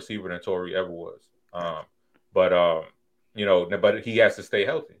complete wide receiver than Torrey ever was. But he has to stay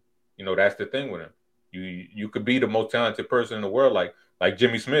healthy. That's the thing with him. You could be the most talented person in the world, like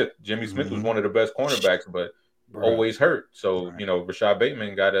Jimmy Smith. Jimmy Smith was one of the best cornerbacks, but always hurt. So, Rashad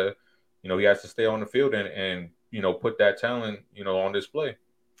Bateman he has to stay on the field and put that talent, on display.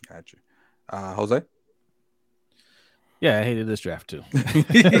 Gotcha. Jose? Yeah, I hated this draft too.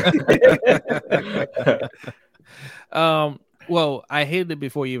 Well, I hated it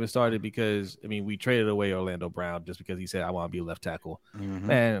before you even started because, we traded away Orlando Brown just because he said, I want to be left tackle.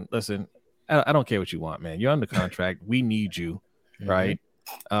 Man, listen, I don't care what you want, man. You're under contract. We need you, right?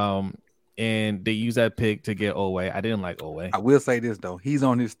 And they use that pick to get Owe. I didn't like Owe. I will say this, though. He's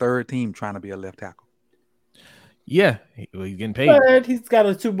on his third team trying to be a left tackle. Yeah, he's getting paid. But he's got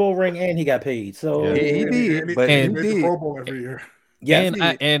a Super Bowl ring and he got paid. So he did, but he made the Pro Bowl every year. Yeah,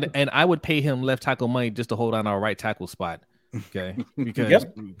 and I would pay him left tackle money just to hold on our right tackle spot. Okay,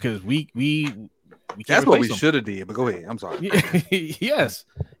 because we that's what we should have did. But go ahead. I'm sorry. yes,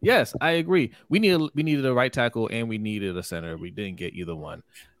 I agree. We needed a right tackle and we needed a center. We didn't get either one.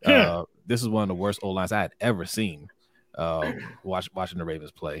 This is one of the worst O lines I had ever seen. Watching the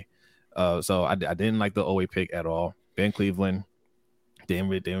Ravens play. So I didn't like the Owe pick at all. Ben Cleveland didn't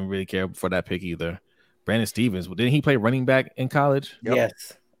really care for that pick either. Brandon Stevens, didn't he play running back in college? Yep.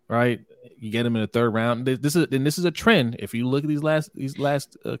 Yes. Right. You get him in the third round. This is a trend. If you look at these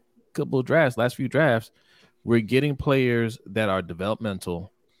last couple of drafts, last few drafts, we're getting players that are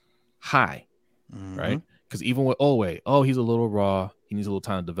developmental high, right? Because even with Owe, he's a little raw. He needs a little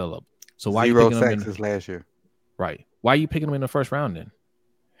time to develop. So why 0 sacks this last year? Right. Why are you picking him in the first round then?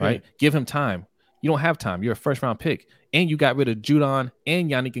 Right. Give him time. You don't have time. You're a first round pick, and you got rid of Judon and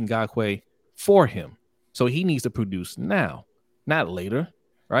Yannick Ngakoue for him. So he needs to produce now, not later.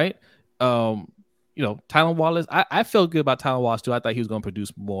 Right. Tylan Wallace, I felt good about Tylan Wallace too. I thought he was going to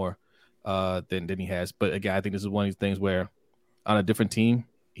produce more than he has. But again, I think this is one of these things where on a different team,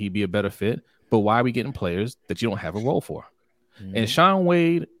 he'd be a better fit. But why are we getting players that you don't have a role for? And Shaun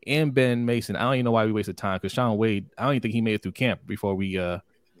Wade and Ben Mason, I don't even know why we wasted time because Shaun Wade, I don't even think he made it through camp before we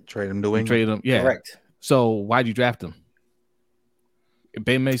trade him to England. Traded him. Yeah. Correct. So why'd you draft him?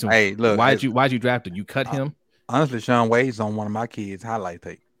 Ben Mason. Hey, look. Why'd you draft him? You cut him? Honestly, Shaun Wade's on one of my kids' highlight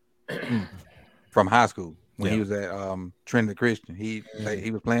tape from high school when he was at Trinity Christian. He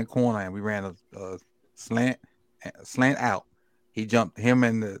was playing corner and we ran a slant out. He jumped, him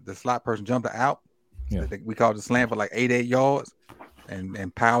and the slot person jumped out. Yeah. We called the slant for like 8 yards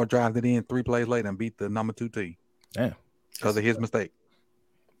and power drived it in 3 plays later and beat the number 2 team. Yeah. Because of his mistake.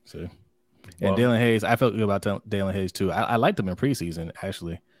 See. And Dalen Hayes, I felt good about Dalen Hayes too. I liked him in preseason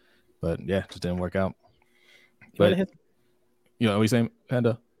actually, but yeah, just didn't work out. But what are you saying,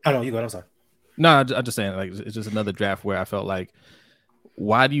 Panda? Oh no, you go. I'm sorry. No, I'm just saying, like, it's just another draft where I felt like,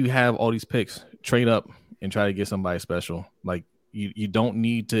 why do you have all these picks? Trade up and try to get somebody special. Like, you don't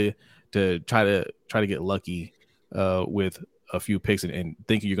need to try to get lucky with a few picks and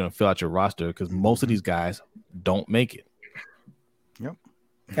thinking you're going to fill out your roster because most of these guys don't make it. Yep.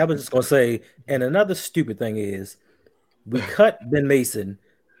 I was just going to say, and another stupid thing is, we cut Ben Mason,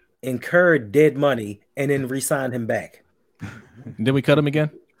 incurred dead money, and then re-signed him back. Did we cut him again?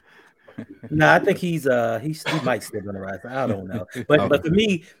 No, I think he might still on the rise. I don't know, but for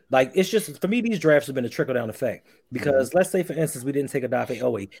me, like, it's just, for me, these drafts have been a trickle down effect because let's say, for instance, we didn't take Odafe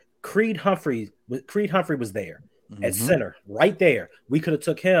Owe. Creed Humphrey was there at center, right there. We could have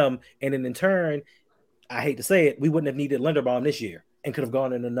took him, and then in turn, I hate to say it, we wouldn't have needed Linderbaum this year and could have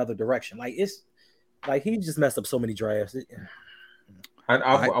gone in another direction. Like it's like he just messed up so many drafts.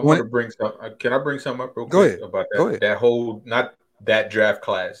 I want to bring some. Can I bring something up real quick about that? That whole, not that draft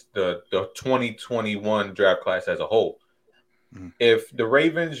class, the 2021 draft class as a whole. If the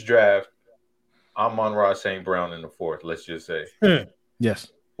Ravens draft Amon-Ra St. Brown in the 4th, let's just say, yes.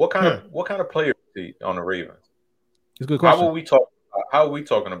 What kind of player is he on the Ravens? It's a good question. How are we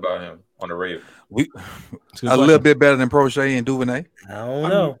talking about him on the Ravens? A little bit better than Prochet and Duvernay. I don't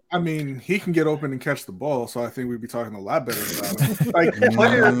know. I mean, he can get open and catch the ball, so I think we'd be talking a lot better about him. Like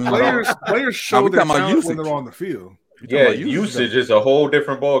players show their talent when they're on the field. Yeah, usage is a whole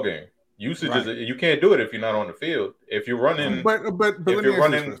different ballgame. Usage is you can't do it if you're not on the field. If you're running,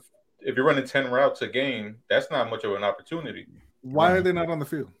 if you're running 10 routes a game, that's not much of an opportunity. Why are they not on the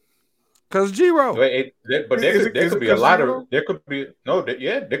field? Because G-Row. There could be a lot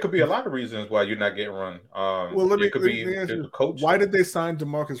of reasons why you're not getting run. Let me ask you, coach. Why did they sign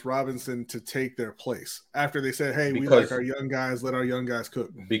Demarcus Robinson to take their place after they said, "Hey, we like our young guys. Let our young guys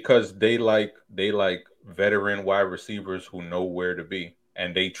cook"? Because they like veteran wide receivers who know where to be,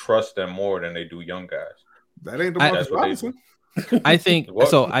 and they trust them more than they do young guys. That ain't Demarcus Robinson. I think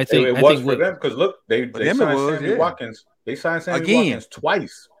so. I think it was for them because look, they signed Sammy Watkins. They signed Sammy Watkins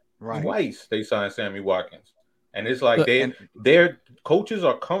twice. Right. Twice they signed Sammy Watkins, and it's like their coaches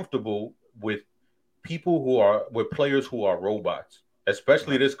are comfortable with players who are robots,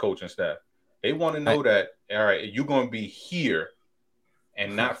 especially this coaching staff. They want to know that all right, you're going to be here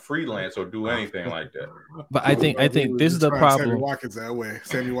and not freelance or do anything like that. But I think this is the problem. Sammy Watkins that way.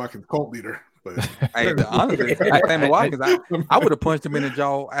 Sammy Watkins, cult leader. But honestly, Sammy Watkins, I would have punched him in the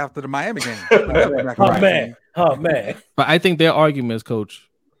jaw after the Miami game. Oh man. But I think their arguments, Coach,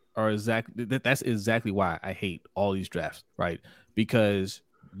 are that's exactly why I hate all these drafts, right? Because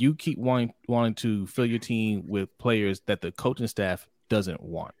you keep wanting to fill your team with players that the coaching staff doesn't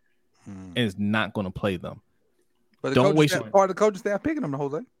want and is not going to play them. But don't waste part of the coaching staff picking them,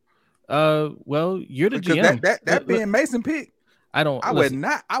 Jose. Well, you're the GM. That being Mason pick. I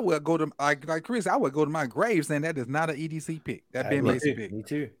would go to like Chris. I would go to my grave saying that is not an EDC pick. That being Mason pick. Me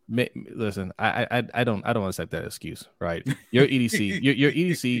too. Listen, I don't accept that excuse. Right? You're EDC. You're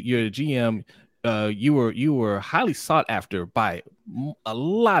EDC. You're a GM. You were highly sought after by a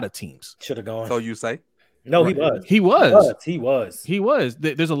lot of teams. Should have gone. So you say? No, right. He was.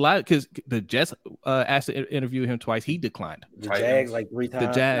 There's a lot because the Jets asked to interview him twice. He declined. The Jags like 3 times.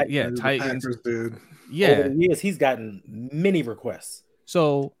 The Jags, Titans. Yeah. Over the years, he's gotten many requests.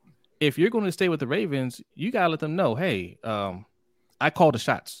 So if you're going to stay with the Ravens, you gotta let them know, hey, I call the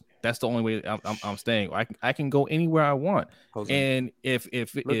shots. That's the only way I'm staying. I can go anywhere I want. Jose, and if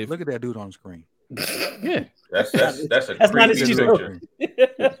look at that dude on the screen. Yeah, that's a creepy picture.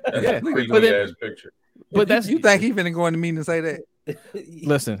 Yeah, creepy ass picture. But that's you think he finna go in the meeting and say that?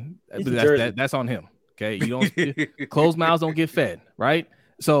 Listen, that's on him. Okay, you don't closed mouths don't get fed, right?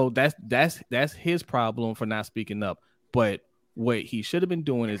 So that's his problem for not speaking up. But what he should have been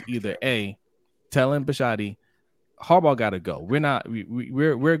doing is either A, telling Bisciotti, Harbaugh got to go.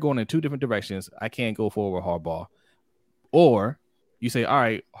 We're going in 2 different directions. I can't go forward with Harbaugh. Or you say, all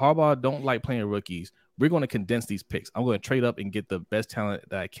right, Harbaugh don't like playing rookies. We're going to condense these picks. I'm going to trade up and get the best talent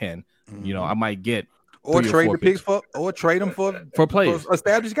that I can. Mm-hmm. You know, I might get or trade the picks or trade them for players, for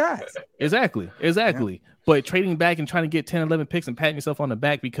established guys. Exactly. Yeah. But trading back and trying to get 10, 11 picks and patting yourself on the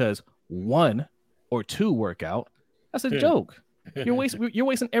back because 1 or 2 work out, that's a joke. You're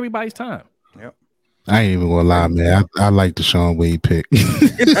wasting everybody's time. Yep. I ain't even gonna lie, man. I like the Sean Wade pick.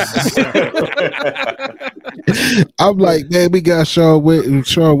 I'm like, man, we got Sean Wade in the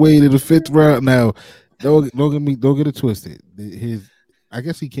 5th round. Now, don't get it twisted. I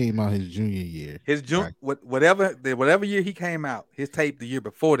guess he came out his junior year. Whatever year he came out, his tape the year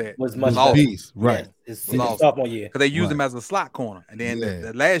before that was much beast, right? Yeah, his sophomore year because they used him as a slot corner, and then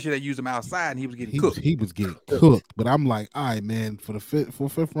the last year they used him outside, and he was getting cooked. He was getting cooked, but I'm like, all right, man, for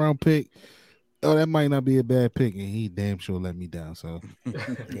 5th round pick. Oh, that might not be a bad pick, and he damn sure let me down. So,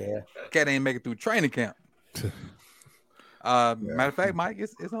 yeah, cat ain't make it through training camp. Matter of fact, Mike,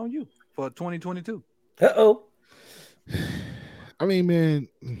 it's on you for 2022. I mean, man,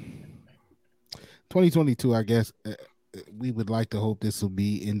 2022. I guess we would like to hope this will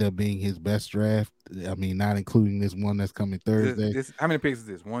end up being his best draft. I mean, not including this one that's coming Thursday. How many picks is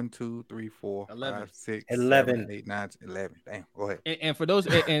this? 1, 2, 3, 4, 5, 6, 11, 7, 8, 9, 11. Damn, go ahead. And for those,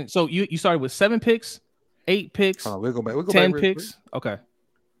 and so you started with 7 picks, 8 picks. We'll go back. 10 picks. Okay.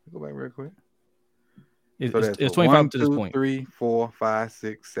 We'll go back real quick. It's 25 to this point. 3, 4, 5,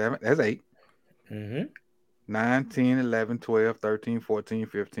 6, 7. That's 8. Mm-hmm. 9, 10, 11, 12, 13, 14,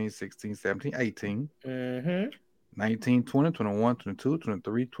 15, 16, 17, 18, 19, 20, 21, 22,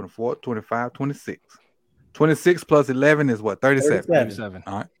 23, 24, 25, 26. 26 plus 11 is what? 37. 37.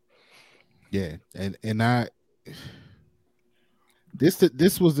 All right. Yeah, and I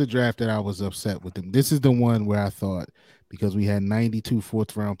this was the draft that I was upset with them. This is the one where I thought, because we had 92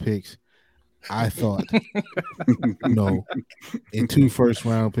 fourth round picks, I thought and 2 first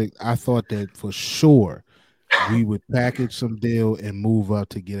round picks, I thought that for sure we would package some deal and move up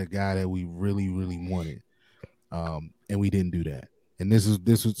to get a guy that we really, really wanted. And we didn't do that. And this was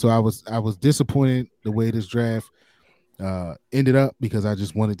so I was disappointed the way this draft ended up, because I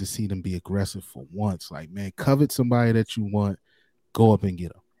just wanted to see them be aggressive for once. Like, man, covet somebody that you want, go up and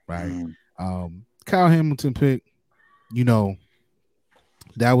get them, right? Kyle Hamilton pick,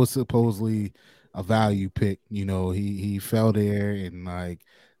 that was supposedly a value pick. He fell there, and like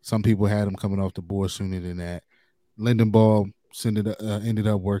some people had him coming off the board sooner than that. Lindenbaugh ended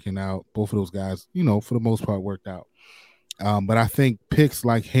up working out. Both of those guys, for the most part, worked out. But I think picks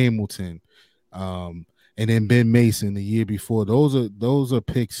like Hamilton, and then Ben Mason the year before, those are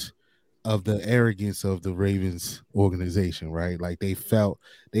picks of the arrogance of the Ravens organization, right? Like they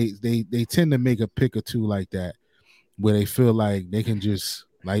tend to make a pick or two like that, where they feel like they can just,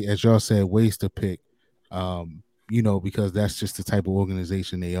 like as y'all said, waste a pick, because that's just the type of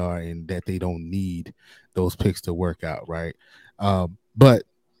organization they are, and that they don't need those picks to work out, right? But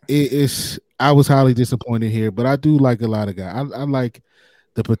I was highly disappointed here, but I do like a lot of guys. I like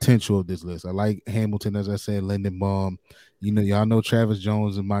the potential of this list. I like Hamilton, as I said, Lindenbaum. Y'all know Travis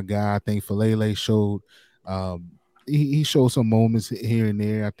Jones is my guy. I think Falele showed he showed some moments here and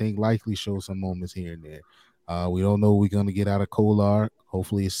there. I think Likely showed some moments here and there. We don't know what we're gonna get out of Kolar.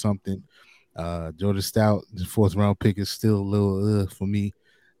 Hopefully it's something. Jordan Stout, the fourth round pick, is still a little for me.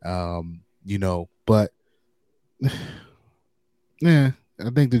 But yeah, I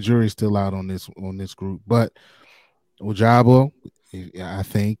think the jury's still out on this group. But Ojabo, I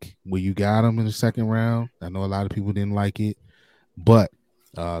think when you got him in the second round, I know a lot of people didn't like it, but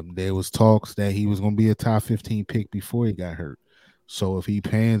there was talks that he was going to be a top 15 pick before he got hurt. So if he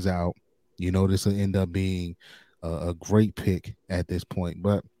pans out, this will end up being a great pick at this point.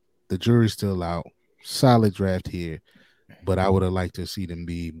 But the jury's still out. Solid draft here, but I would have liked to see them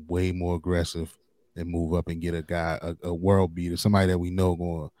be way more aggressive and move up and get a guy, a world beater, somebody that we know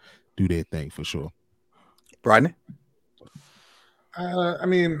going to do their thing for sure. Rodney? I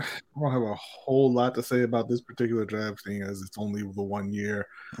mean, I don't have a whole lot to say about this particular draft thing, as it's only the 1 year.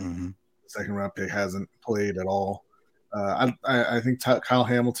 The second round pick hasn't played at all. I think Kyle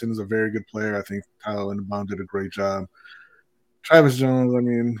Hamilton is a very good player. I think Tyler Lindenbaum did a great job. Travis Jones, I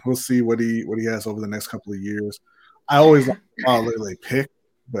mean, we'll see what he has over the next couple of years. I always like Lele pick,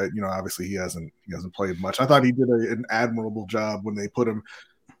 but obviously he hasn't played much. I thought he did an admirable job when they put him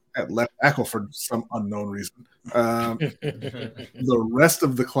at left tackle for some unknown reason. The rest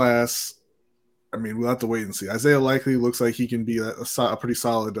of the class, I mean, we'll have to wait and see. Isaiah Likely looks like he can be a pretty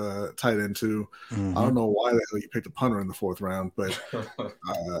solid tight end too. I don't know why the hell you picked a punter in the fourth round, but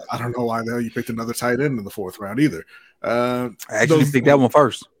I don't know why the hell you picked another tight end in the fourth round either. I actually think that one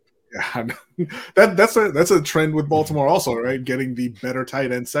first. Yeah, that's a trend with Baltimore also, right? Getting the better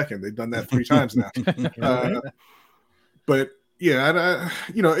tight end second. They've done that 3 times now. But yeah,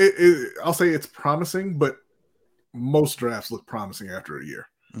 I'll say it's promising, but most drafts look promising after a year.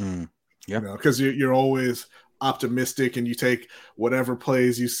 Yeah, because you're always optimistic and you take whatever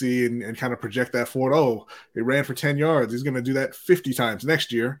plays you see and kind of project that forward. Oh, he ran for 10 yards. He's going to do that 50 times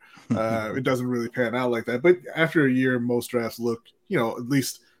next year. It doesn't really pan out like that. But after a year, most drafts look, at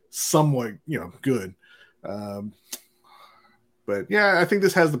least somewhat, good. But yeah, I think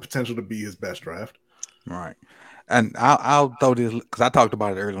this has the potential to be his best draft. Right. And I'll throw this, because I talked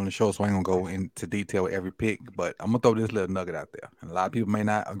about it earlier on the show, so I ain't going to go into detail with every pick, but I'm going to throw this little nugget out there. And a lot of people may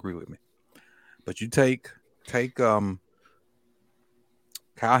not agree with me. But you take Kyle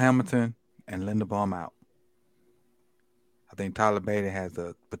Hamilton and Lindenbaum out. I think Tyler Beatty has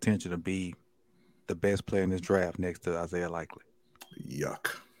the potential to be the best player in this draft next to Isaiah Likely.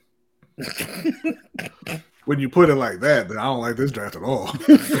 Yuck. When you put it like that, then I don't like this draft at all.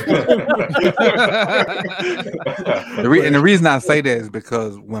 And the reason I say that is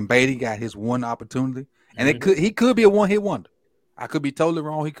because when Beatty got his one opportunity, and he could be a one-hit wonder. I could be totally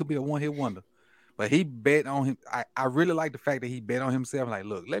wrong. He could be a one-hit wonder. But he bet on him. I really like the fact that he bet on himself. Like,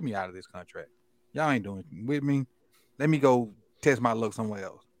 look, let me out of this contract. Y'all ain't doing it with me. Let me go test my luck somewhere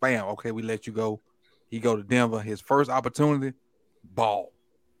else. Bam. Okay, we let you go. He go to Denver. His first opportunity, ball.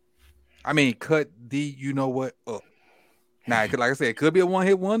 I mean, cut the up. Now, like I said, it could be a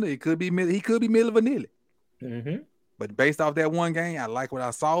one-hit wonder. He could be Milli Vanilli. Mm-hmm. But based off that one game, I like what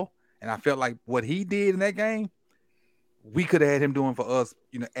I saw, and I felt like what he did in that game, we could have had him doing for us.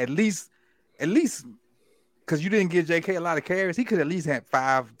 At least because you didn't give JK a lot of carries, he could at least have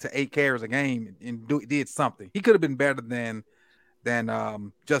 5 to 8 carries a game and did something. He could have been better than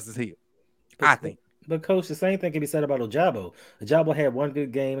Justice Hill, I think. But coach, the same thing can be said about Ojabo. Ojabo had one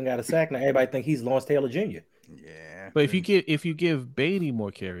good game and got a sack. Now everybody think he's Lawrence Taylor Jr. Yeah, but if you give Beatty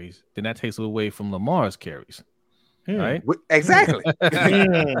more carries, then that takes away from Lamar's carries. Right? Exactly.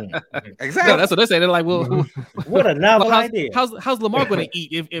 Exactly. No, that's what they're saying. They're like, well, what a novel idea. How's Lamar going to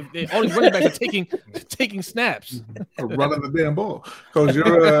eat if the only running backs are taking snaps? Running the damn ball. Because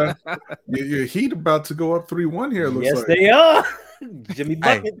your Heat about to go up 3-1 here, it looks like. Yes, they are. Jimmy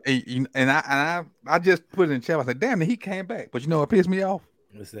Bucket. Hey, and I just put it in chat. I said, damn, he came back. But you know what pissed me off?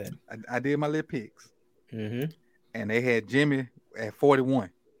 What's that? I did my little picks. Mm-hmm. And they had Jimmy at 41.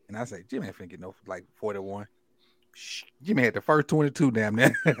 And I said, Jimmy ain't finna get no like 41. Jimmy had the first 22 damn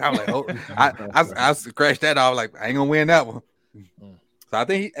near. I was like, oh, I scratched that off. Like, I ain't gonna win that one. So I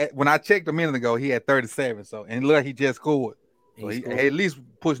think when I checked a minute ago, he had 37. So and look, he just scored. So he at least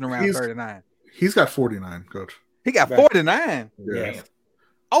pushing around 39. He's got 49, coach. He got 49. Yeah.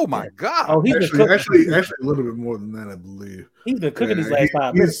 Oh my God. Oh, he's actually a little bit more than that, I believe. He's been cooking these last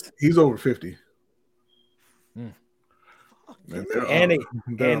 5 minutes. He's over 50. And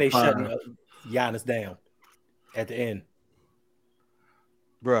they shutting Giannis down at the end.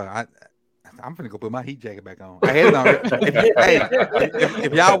 Bro, I'm finna go put my heat jacket back on. I had it on.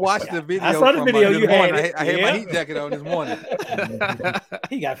 If y'all watch the video, I saw the video you had. I had my heat jacket on this morning.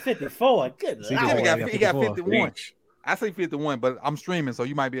 He got 54. Goodness. He got 51. I say 51, but I'm streaming, so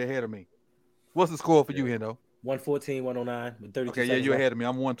you might be ahead of me. What's the score for you, Hendo? 114, 109 with 32 Okay, yeah, you're ahead of me.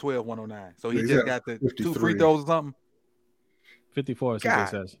 I'm 112, 109. So he just got the 2 free throws or something. 54 is what it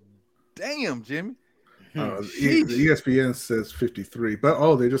says. Damn, Jimmy. The ESPN says 53,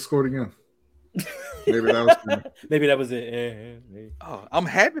 but they just scored again. Maybe that was it. Oh, I'm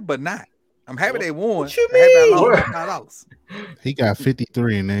happy, but not. I'm happy they won. What you mean? He got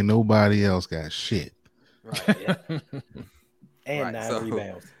 53, and then nobody else got shit. Right. Yeah. And 9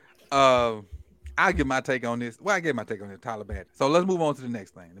 rebounds. I'll give my take on this. Well, I gave my take on this, Tyler Bad. So let's move on to the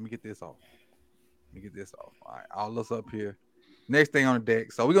next thing. Let me get this off. All right, all us up here. Next thing on the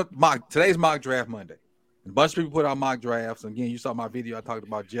deck. So we're gonna today's mock draft Monday. A bunch of people put out mock drafts. Again, you saw my video. I talked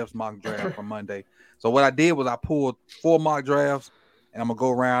about Jeff's mock draft from Monday. So what I did was I pulled 4 mock drafts, and I'm gonna go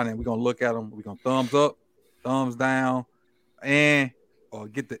around and we're gonna look at them. We're gonna thumbs up, thumbs down, or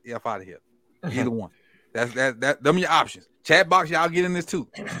get the F out of here. Either one. That's them your options. Chat box, y'all get in this too.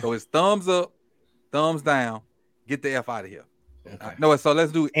 So it's thumbs up, thumbs down, get the F out of here. Okay. So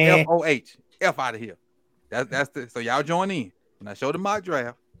let's do FOH. F out of here. So y'all join in. When I show the mock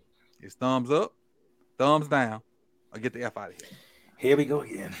draft, it's thumbs up, thumbs down, or get the F out of here. Here we go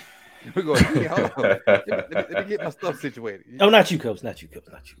again. Let me get my stuff situated. Oh, not you, coach. Let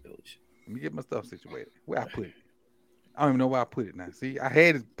me get my stuff situated. Where I put it. I don't even know where I put it now. See, I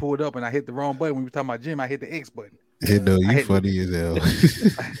had it pulled up and I hit the wrong button. When we were talking about Jim, I hit the X button. Hey, no, you funny as hell.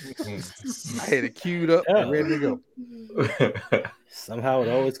 I had it queued up and ready to go. Somehow it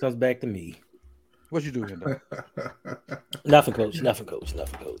always comes back to me. What you doing, though? Nothing, coach.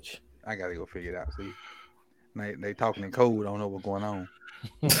 I gotta go figure it out. See, they talking in code. I don't know what's going on.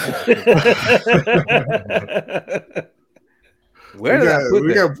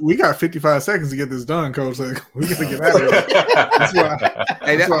 We got 55 seconds to get this done, coach. Like, we gotta get out of here.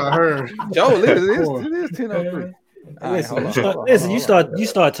 That's why I heard. Joe, it is 10:03. Listen, you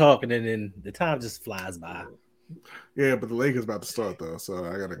start talking and then the time just flies by. Yeah, but the Lakers about to start though, so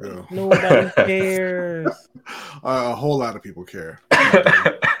I gotta go. Nobody cares. A whole lot of people care.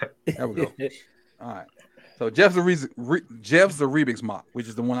 There we go. All right. So Jeff's the Rubik's mock, which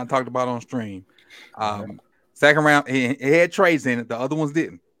is the one I talked about on stream. Second round, he had trades in it. The other ones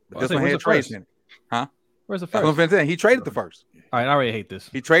didn't. But this one had trades in it. Huh? Where's the first? He traded the first. All right, I already hate this.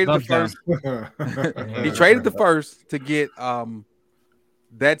 He traded the first. He traded the first to get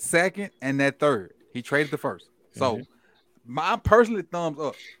that second and that third. He traded the first. So my personally thumbs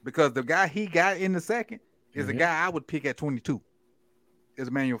up because the guy he got in the second is a guy I would pick at 22. Is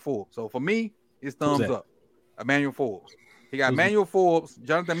Emmanuel Forbes. So for me, it's thumbs up. Emmanuel Forbes. He got Emmanuel Forbes,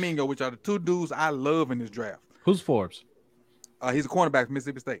 Jonathan Mingo, which are the 2 dudes I love in this draft. Who's Forbes? He's a cornerback from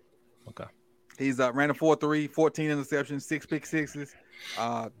Mississippi State. Okay. He's ran a 4.3, 14 interceptions, 6 pick sixes,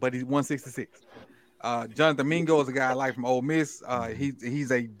 but he's 166. Jonathan Mingo is a guy I like from Ole Miss.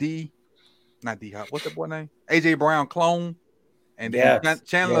 He's a not D Hop. What's that boy name? AJ Brown clone. And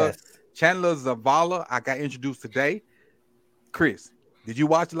Chandler Zavala, I got introduced today. Chris, Did you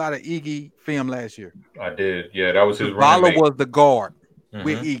watch a lot of Iggy film last year? I did. Yeah, that was his running running mate. Was the guard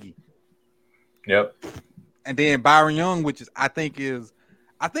with Iggy. Yep. And then Byron Young, which is I think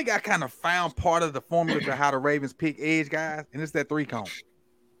I kind of found part of the formula to how the Ravens pick edge guys, and it's that 3-cone.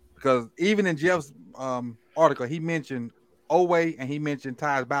 Because even in Jeff's article, he mentioned Owe and he mentioned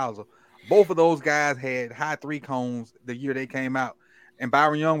Tyus Bowser. Both of those guys had high 3-cones the year they came out. And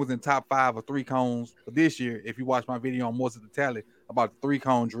Byron Young was in top 5 of 3-cones for this year. If you watch my video on Sip2Tally about the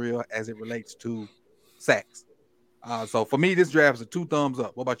 3-cone drill as it relates to sacks. So for me, this draft is a 2 thumbs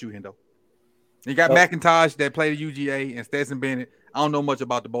up. What about you, Hendo? You got McIntosh that played at UGA and Stetson Bennett. I don't know much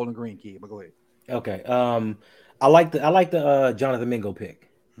about the Bowling Green kid, but go ahead. Okay. I like the Jonathan Mingo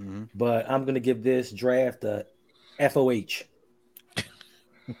pick, but I'm gonna give this draft a FOH.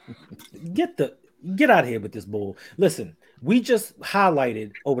 Get out of here with this bull. Listen, we just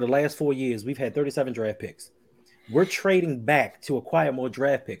highlighted over the last 4 years, we've had 37 draft picks. We're trading back to acquire more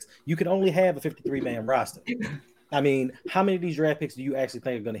draft picks. You can only have a 53-man roster. I mean, how many of these draft picks do you actually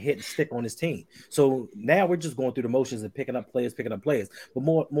think are going to hit and stick on this team? So now we're just going through the motions and picking up players. But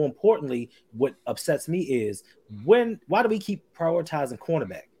more importantly, what upsets me is why do we keep prioritizing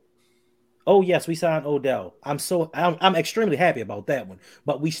cornerback? Oh, yes, we signed Odell. I'm extremely happy about that one,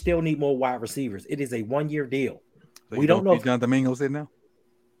 but we still need more wide receivers. It is a 1-year deal. So we don't know if Jonathan Mingo said now.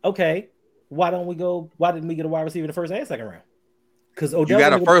 Okay. Why didn't we get a wide receiver in the first and second round? Because Odell, you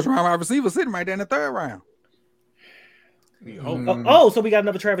got a first round wide receiver sitting right there in the 3rd round. So we got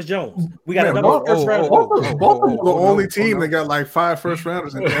another Travis Jones. We got another first round. Baltimore the only team that got like 5 first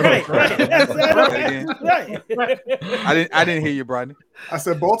rounders in every draft. I didn't hear you, Brian. I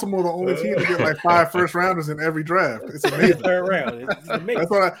said Baltimore the only team to get like 5 first rounders in every draft. It's amazing. 3rd round. It's amazing.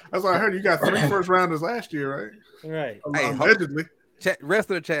 That's what I heard. You got 3 first rounders last year, right? Right. Hey, allegedly. Rest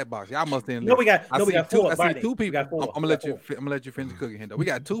of the chat box, y'all must end. We got 4. I see 2 people. I'm gonna let you finish the cooking here. We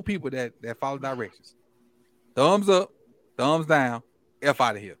got 2 people that follow directions. Thumbs up, thumbs down, F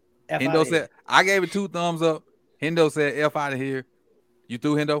out of here. Hendo said I gave it 2 thumbs up. Hendo said F out of here. You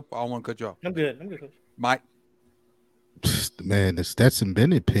through, Hendo? I don't want to cut you off. I'm good, Coach. Mike. Man, the Stetson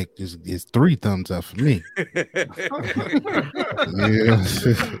Bennett pick is 3 thumbs up for me. Yeah.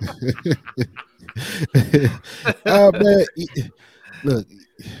 Man, look,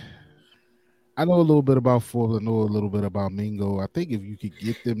 I know a little bit about Forbes. I know a little bit about Mingo. I think if you could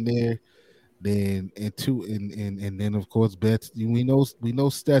get them there, then and then of course Betts. We know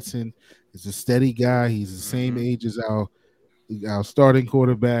Stetson is a steady guy. He's the same age as our starting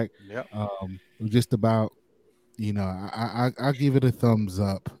quarterback. Yep. Just about, I give it a thumbs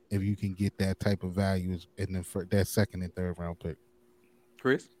up if you can get that type of value in that 2nd and 3rd round pick.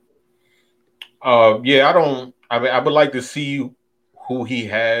 Chris. I would like to see who he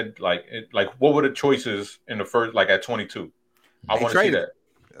had. Like what were the choices in the first, like at 22? I want to see that.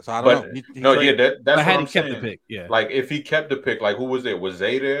 So I don't know. That's what I'm kept saying. The pick. Yeah. Like if he kept the pick, like who was there? Was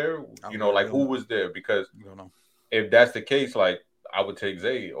Zay there? Who was there? Because if that's the case, like I would take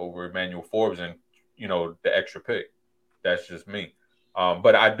Zay over Emmanuel Forbes and the extra pick. That's just me.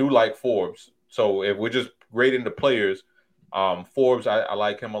 But I do like Forbes. So if we're just grading the players, Forbes, I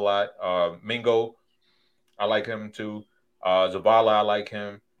like him a lot. Mingo, I like him too. Zavala, I like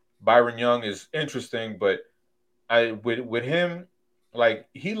him. Byron Young is interesting, but with him, like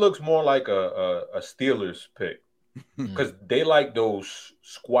he looks more like a Steelers pick because they like those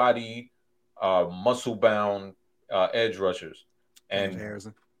squatty, muscle bound edge rushers. And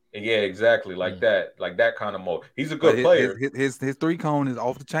Harrison. Yeah, exactly. Like that kind of mode. He's a good player. His 3-cone is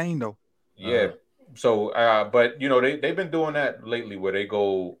off the chain though. Yeah. So, but they've been doing that lately where they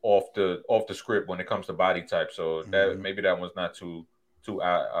go off the script when it comes to body type. So that maybe that one's not too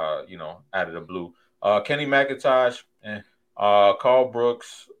out of the blue. Kenny McIntosh and Carl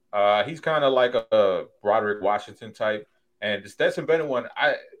Brooks. He's kind of like a Broderick Washington type. And the Stetson Bennett one,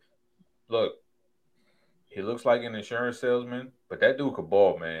 he looks like an insurance salesman, but that dude could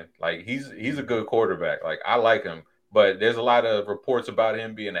ball, man. Like he's a good quarterback. Like I like him, but there's a lot of reports about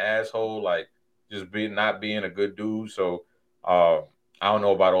him being an asshole, like just not being a good dude. So I don't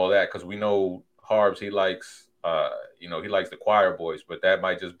know about all that because we know Harbs, he likes he likes the choir boys, but that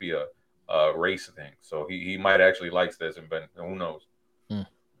might just be a race thing. So he might actually like Stetson Bennett. Who knows?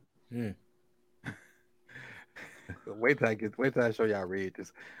 Wait till I show y'all read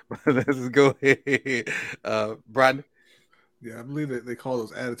this. Let's just go ahead. Brandon. Yeah, I believe that they call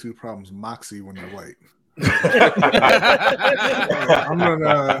those attitude problems moxie when they're white. I'm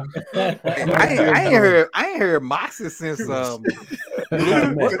gonna. I ain't heard Moxie since what's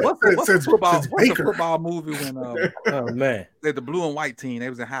the football movie when oh man, the blue and white team, they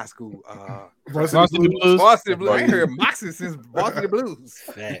was in high school. Varsity Blues. Varsity Blues. I ain't heard Moxie since Varsity Blues.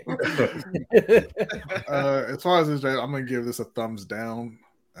 As far as this draft, I'm gonna give this a thumbs down.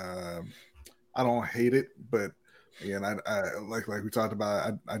 I don't hate it, but again, I like we talked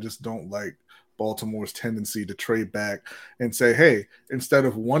about. I just don't like Baltimore's tendency to trade back and say, hey, instead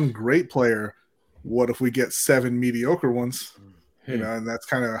of one great player, what if we get 7 mediocre ones? You know, and that's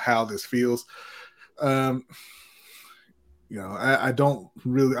kind of how this feels. You know, I don't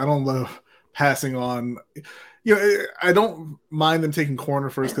love passing on. You know, I don't mind them taking corner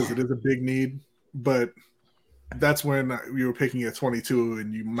first because it is a big need, but that's when you were picking at 22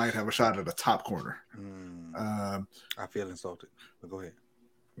 and you might have a shot at a top corner. I feel insulted, but go ahead.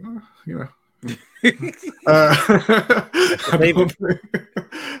 You know. I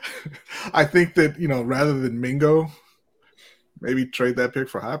think that, you know, rather than Mingo, maybe trade that pick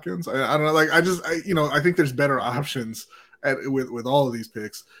for Hopkins. I don't know. Like, I think there's better options with all of these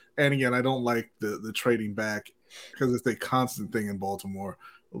picks. And again, I don't like the trading back because it's a constant thing in Baltimore.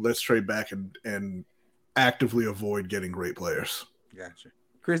 Let's trade back and actively avoid getting great players. Gotcha.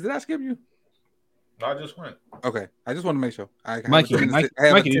 Chris, did I skip you? No, I just went. Okay. I just want to make sure. Mikey,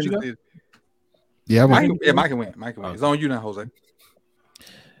 did you go? Yeah, Mikey went. Okay. It's on you now, Jose.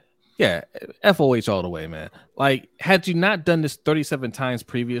 Yeah, FOH all the way, man. Like, had you not done this 37 times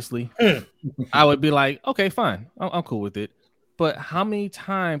previously, I would be like, okay, fine. I'm cool with it. But how many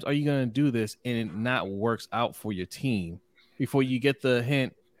times are you going to do this and it not works out for your team before you get the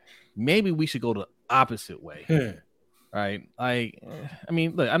hint, maybe we should go the opposite way? Right? Like, I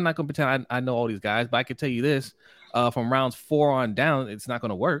mean, look, I'm not going to pretend I know all these guys, but I can tell you this, from rounds 4 on down, it's not going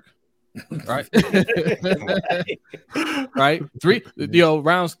to work. Right. Right. 3, you know,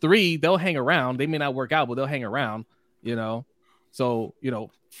 rounds 3, they'll hang around. They may not work out, but they'll hang around, you know. So, you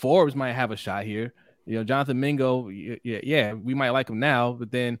know, Forbes might have a shot here. You know, Jonathan Mingo, yeah, we might like him now,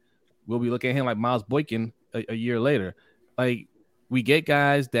 but then we'll be looking at him like Miles Boykin a year later. Like, we get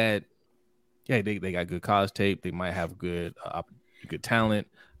guys that, yeah, they got good college tape. They might have good talent,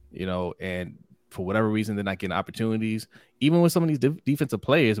 you know, and for whatever reason, they're not getting opportunities. Even with some of these defensive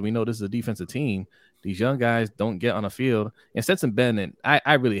players, we know this is a defensive team. These young guys don't get on the field. And Stetson Bennett,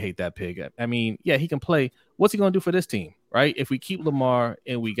 I really hate that pick. I mean, yeah, he can play. What's he going to do for this team, right? If we keep Lamar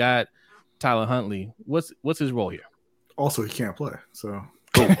and we got Tyler Huntley, what's his role here? Also, he can't play. So,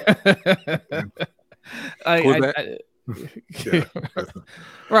 cool.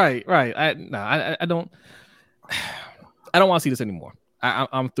 Right. I don't want to see this anymore.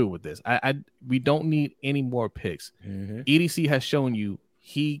 I'm through with this. We don't need any more picks. EDC has shown you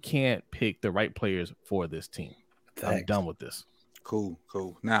he can't pick the right players for this team. Thanks. I'm done with this. Cool.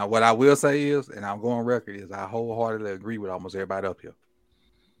 Now, what I will say is, and I'll go on record, is I wholeheartedly agree with almost everybody up here.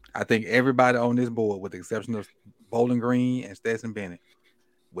 I think everybody on this board, with the exception of Bowling Green and Stetson Bennett,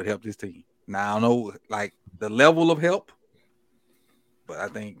 would help this team. Now, I don't know, like, the level of help, but I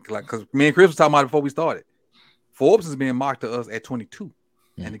think, like, because me and Chris was talking about it before we started, Forbes is being marked to us at 22,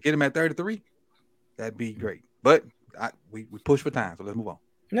 and to get him at 33, that'd be great. But we push for time, so let's move on.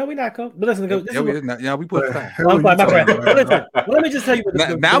 No, we're not, Coach. But listen, we push for time. Let me just tell you.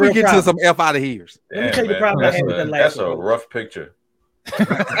 Now we get to some F out of here. Let me tell you the problem I had with the last one. That's a rough picture.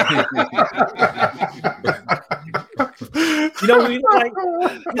 You know, you look like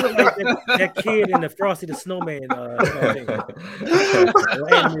that kid in the Frosty the Snowman.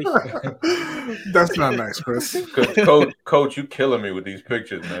 That's not nice, Chris. Coach, you killing me with these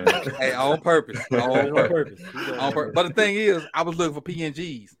pictures, man. Hey, on purpose. On purpose. But the thing is, I was looking for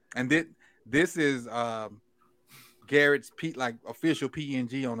PNGs, and this is Garrett's official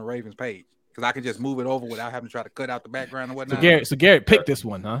PNG on the Ravens page. Because I can just move it over without having to try to cut out the background and whatnot. So Garrett picked this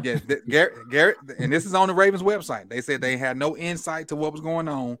one, huh? Yeah, Garrett, and this is on the Ravens website. They said they had no insight to what was going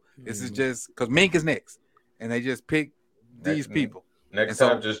on. This is just because Mink is next, and they just picked these people. Next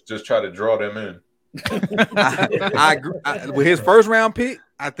time, just try to draw them in. I agree. With his first round pick,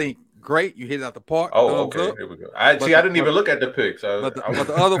 I think great. You hit it out the park. Oh, okay. Here we go. I didn't even look at the picks. But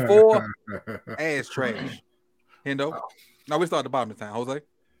the other 4, ass trash. Hendo. Now we start at the bottom of the time, Jose.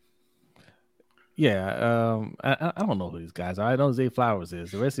 Yeah, I don't know who these guys are. I know Zay Flowers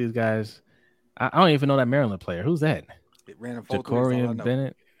is. The rest of these guys, I don't even know that Maryland player. Who's that? It ran a Jacorian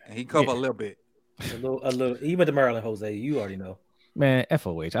Bennett. And he covered a little bit. A little. You went to Maryland, Jose. You already know. Man,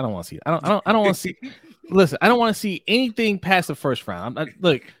 FOH. I don't want to see it. I don't want to see. Listen, I don't want to see anything past the first round.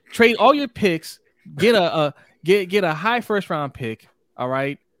 Look, trade all your picks. Get a high first round pick. All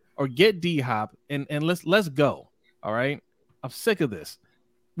right, or get D-Hop and let's go. All right. I'm sick of this.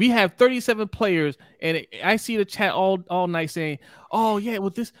 We have 37 players, and I see the chat all night saying, "Oh yeah,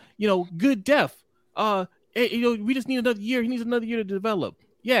 with this, good depth. We just need another year. He needs another year to develop."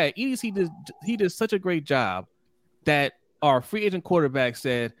 Yeah, EDC he did such a great job that our free agent quarterback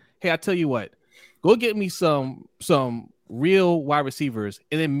said, "Hey, I tell you what, go get me some real wide receivers,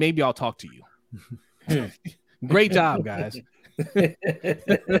 and then maybe I'll talk to you." Great job, guys.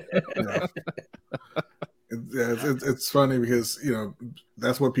 It's funny because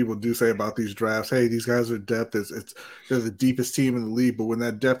that's what people do say about these drafts. Hey, these guys are depth. They're the deepest team in the league, but when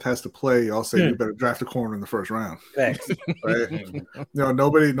that depth has to play, y'all say we better draft a corner in the first round. Thanks. Right?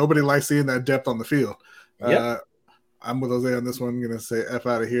 Nobody likes seeing that depth on the field. Yep. I'm with Jose on this one. I'm gonna say F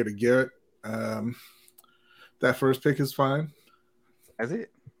out of here to Garrett. That first pick is fine. That's it.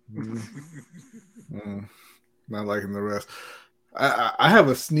 Not liking the rest. I have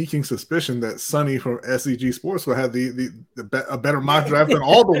a sneaking suspicion that Sonny from SEG Sports will have a better mock draft than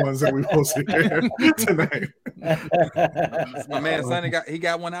all the ones that we posted here tonight. My man Sonny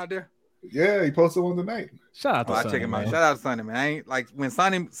got one out there. Yeah, he posted one tonight. Shout out to Sonny, check him out. Shout out to Sonny, man. I ain't like when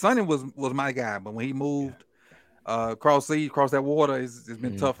Sonny was my guy, but when he moved across that water, it's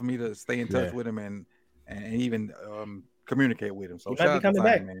been tough for me to stay in touch with him and even communicate with him. So shout out to Sonny,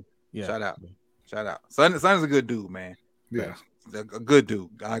 back, man. Yeah. Shout out. Sonny's a good dude, man. Yeah. A good dude.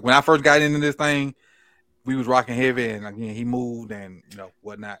 Like when I first got into this thing, we was rocking heavy, and again he moved and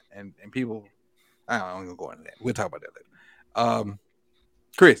whatnot, and people. I'm gonna go into that. We'll talk about that later.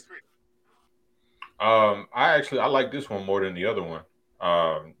 Chris. I like this one more than the other one.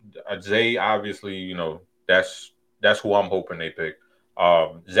 Zay, obviously, that's who I'm hoping they pick.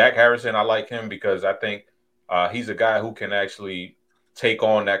 Zach Harrison, I like him because I think he's a guy who can actually take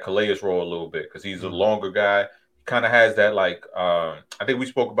on that Calais role a little bit because he's a longer guy. Kind of has that I think we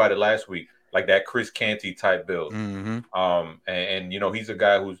spoke about it last week, like that Chris Canty type build. And he's a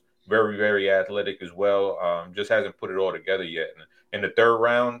guy who's very, very athletic as well. Just hasn't put it all together yet. In the third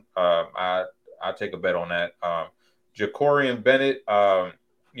round, I take a bet on that. Jacorian Bennett,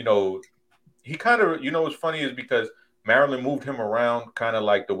 he kind of, what's funny is because Maryland moved him around kind of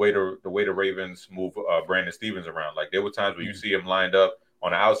like the way the Ravens move Brandon Stevens around. Like there were times where you see him lined up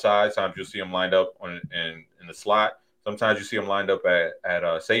on the outside. Sometimes you see him lined up in the slot. Sometimes you see him lined up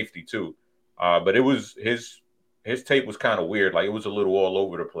at safety too. But it was his tape was kind of weird. Like it was a little all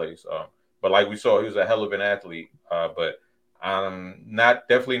over the place. But like we saw, he was a hell of an athlete. But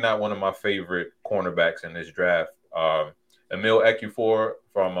definitely not one of my favorite cornerbacks in this draft. Emil Ekwor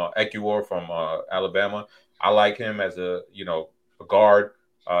from Alabama. I like him as a guard.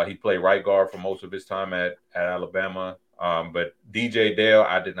 He played right guard for most of his time at Alabama. But DJ Dale,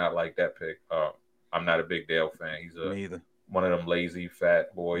 I did not like that pick. I'm not a big Dale fan. He's one of them lazy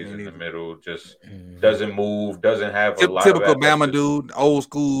fat boys in the middle. Just doesn't move. Doesn't have a lot typical of Bama dude, old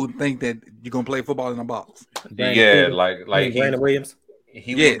school. Think that you're gonna play football in a box. Like Brandon Williams.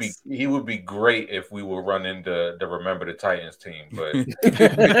 He would be great if we were running the Remember the Titans team, but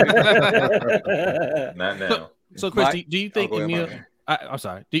not now. So Chris, do you think Emil? I'm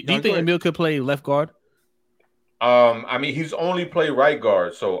sorry. Do you think Emil could play left guard? I mean, he's only played right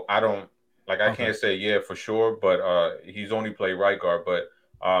guard, so I can't say for sure, but he's only played right guard. But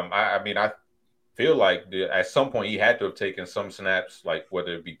I feel like at some point he had to have taken some snaps, like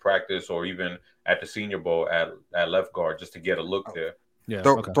whether it be practice or even at the Senior Bowl at left guard, just to get a look there. Yeah,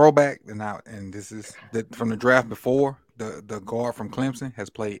 throwback and this is from the draft before. The guard from Clemson has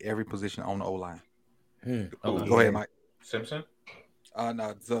played every position on the O line. Go ahead, Mike. Simpson? No,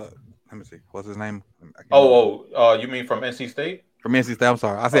 let me see. What's his name? You mean from NC State? From NC State. I'm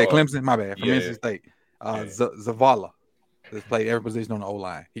sorry. I said Clemson. My bad. From NC State. Zavala has played every position on the O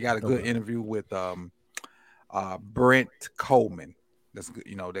line. He got a good interview with Brent Coleman. That's good.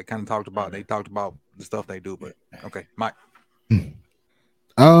 They kind of talked about. They talked about the stuff they do. But okay, Mike.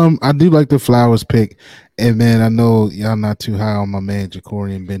 I do like the Flowers pick, and man, I know y'all not too high on my man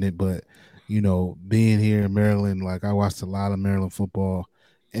Jacorian Bennett, but being here in Maryland, like I watched a lot of Maryland football,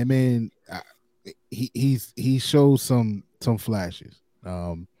 and man, he shows some flashes.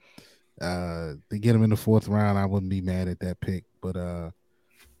 To get him in the fourth round, I wouldn't be mad at that pick, but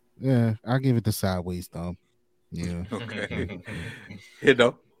yeah, I'll give it the sideways thumb. Yeah. Okay.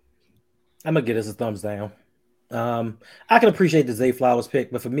 I'm gonna get us a thumbs down. I can appreciate the Zay Flowers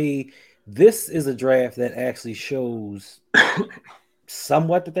pick, but for me, this is a draft that actually shows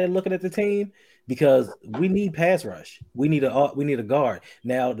somewhat that they're looking at the team because we need pass rush. We need a guard.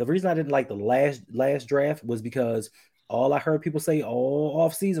 Now, the reason I didn't like the last draft was because all I heard people say all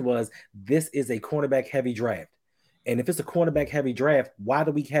off season was this is a cornerback heavy draft. And if it's a cornerback heavy draft, why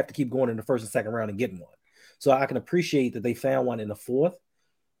do we have to keep going in the first and second round and getting one? So I can appreciate that they found one in the fourth.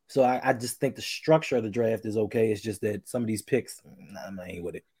 So I just think the structure of the draft is okay. It's just that some of these picks, I ain't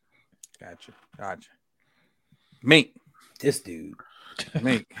with it. Gotcha. Mink. This dude.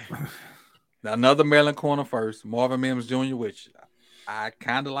 Mink. Another Maryland corner first. Marvin Mims Jr., which I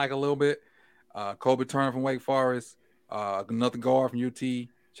kind of like a little bit. Kobe Turner from Wake Forest. Another guard from UT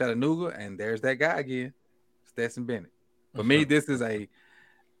Chattanooga. And there's that guy again, Stetson Bennett. For me, this is I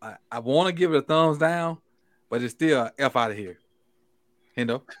want to give it a thumbs down, but it's still a F out of here.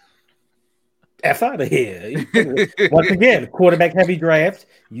 Hendo. F out of here. Once again, quarterback heavy draft.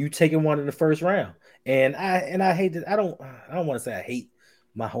 You taking one in the first round. And I hate that. I don't want to say I hate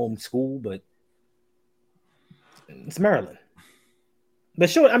my home school, but it's Maryland. But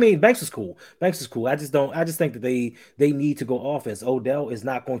sure, I mean, Banks is cool. I just think that they need to go offense. Odell is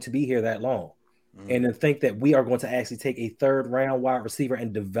not going to be here that long. And then think that we are going to actually take a third round wide receiver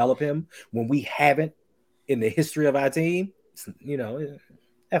and develop him when we haven't in the history of our team,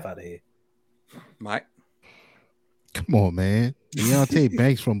 F out of here. Mike. Come on, man. Deontay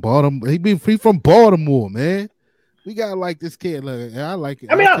Banks from Baltimore. He from Baltimore, man. We gotta like this kid. Look, I like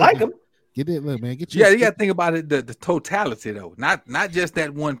it. I mean, I like him. Get it, look, man. Get you got to think about it, the totality though, not just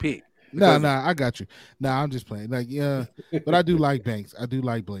that one pick. No, I got you. No, I'm just playing. Like, yeah, but I do like Banks. I do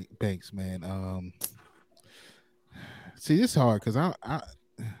like Banks, man. See, this is hard because I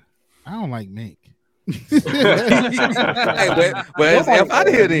don't like Mink. Hey, well, it's out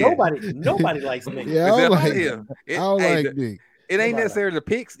of here then. Nobody likes Mink. Yeah, I don't like him. I don't like Mink. It ain't necessarily the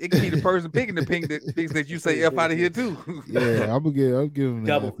picks. It can be the person picking the pick that you say F out of here too. Yeah, I'm giving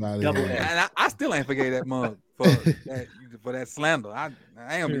double F out of here. And I still ain't forgave that mug for that slander. I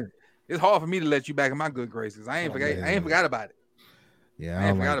am. It's hard for me to let you back in my good graces. I ain't forgot about it. Yeah, I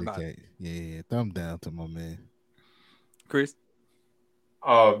ain't forgot about it. Yeah, thumb down to my man, Chris.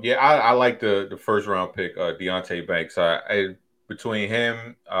 Yeah, I like the first round pick, Deontay Banks. I between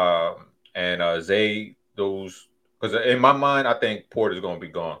him and Zay, those. Because in my mind, I think Porter's going to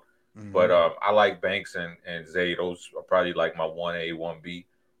be gone. Mm-hmm. But I like Banks and Zay. Those are probably like my 1A, 1B.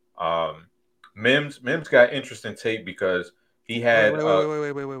 Mims got interesting tape because he had... Wait.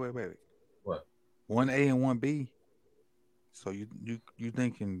 What? 1A and 1B? So you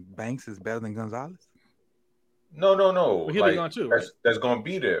thinking Banks is better than Gonzalez? No. Well, he'll be gone too, right? That's going to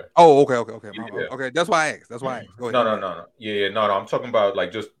be there. Oh, okay. Okay, that's why I asked. Go ahead. No. Yeah, no. I'm talking about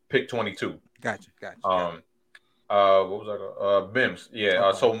like just pick 22. Gotcha. What was I? Mims. Yeah.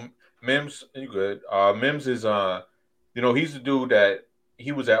 Okay. So Mims, you good? Mims is he's the dude that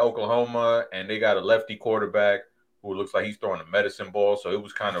he was at Oklahoma and they got a lefty quarterback who looks like he's throwing a medicine ball. So it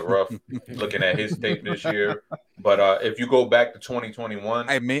was kind of rough looking at his tape this year. But if you go back to 2021,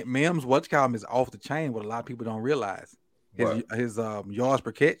 hey, Mims, what's called is off the chain. What a lot of people don't realize his yards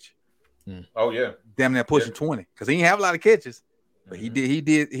per catch. Oh yeah, damn near pushing 20 because he didn't have a lot of catches. But he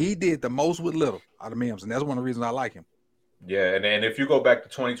did the most with little out of Mims, and that's one of the reasons I like him. Yeah, and if you go back to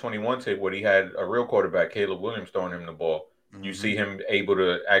 2021 tape where he had a real quarterback, Caleb Williams, throwing him the ball, you see him able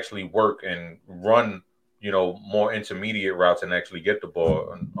to actually work and run, more intermediate routes and actually get the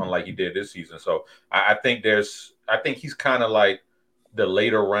ball, unlike he did this season. So I think he's kind of like the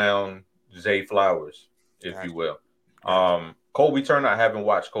later round Zay Flowers, if you will. Kobe Turner, I haven't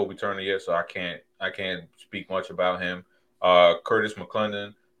watched Kobe Turner yet, so I can't speak much about him. Curtis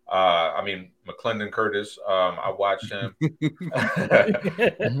McClendon. McClendon Curtis. I watched him.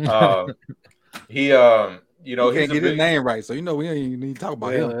 He can't get his name right, so we don't need to talk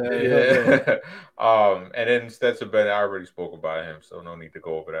about him. Yeah. And then Stetson Bennett, I already spoke about him, so no need to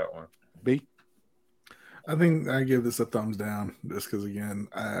go over that one. B. I think I give this a thumbs down just because, again,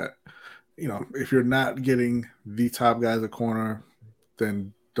 if you're not getting the top guys at corner,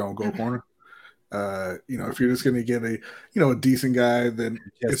 then don't go corner. If you're just going to get a decent guy, then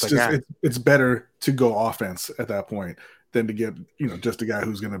it's better to go offense at that point than to get just a guy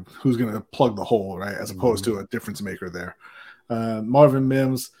who's gonna plug the hole, right? As opposed to a difference maker there. Marvin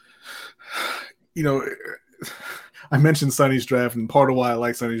Mims, I mentioned Sonny's draft, and part of why I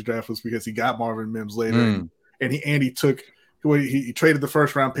like Sonny's draft was because he got Marvin Mims later, and he took. He traded the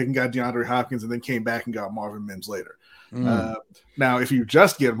first round pick and got DeAndre Hopkins, and then came back and got Marvin Mims later. Now, if you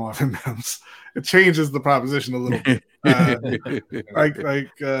just get Marvin Mims, it changes the proposition a little bit. I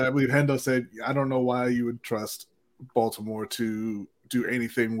believe Hendo said, I don't know why you would trust Baltimore to do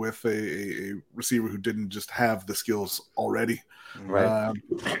anything with a receiver who didn't just have the skills already. Right.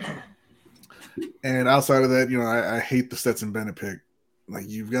 And outside of that, I hate the Stetson Bennett pick. Like,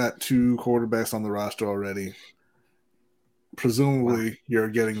 you've got two quarterbacks on the roster already. presumably you're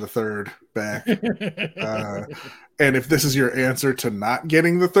getting the third back. And if this is your answer to not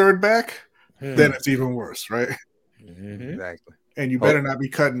getting the third back, then it's even worse, right? Exactly. And you better not be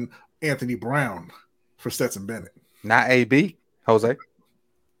cutting Anthony Brown for Stetson Bennett. Not AB, Jose.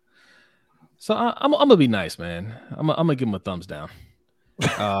 So I'm gonna be nice, man. I'm gonna give him a thumbs down.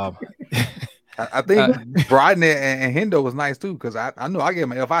 I think Bryden and Hendo was nice too, because I know I gave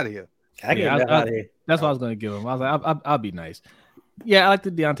him an F out of here. I gave him F out of here. That's what I was gonna give him. I was like, I'll be nice. Yeah, I like the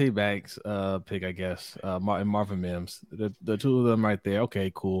Deontay Banks pick, I guess. And Marvin Mims, the two of them right there.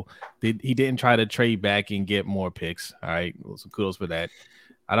 Okay, cool. He didn't try to trade back and get more picks. All right, so kudos for that.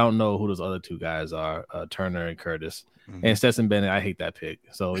 I don't know who those other two guys are, Turner and Curtis. And Stetson Bennett, I hate that pick.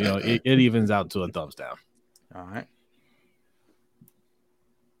 So, it evens out to a thumbs down. All right.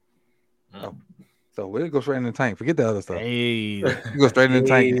 Oh, so we'll go straight in the tank. Forget the other stuff. Hey. We go straight in the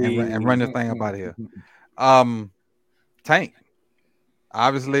tank and run this thing up out of here. Tank.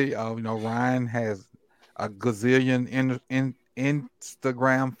 Obviously, Ryan has a gazillion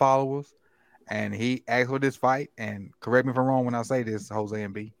Instagram followers, and he asked for this fight. And correct me if I'm wrong when I say this, Jose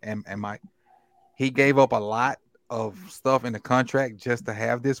and B and Mike. He gave up a lot of stuff in the contract just to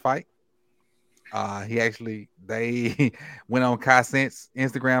have this fight. They went on Kai Cent's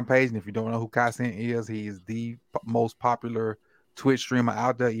Instagram page, and if you don't know who Kai Cent is, he is the most popular Twitch streamer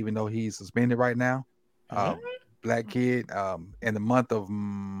out there, even though he's suspended right now. Black kid. In the month of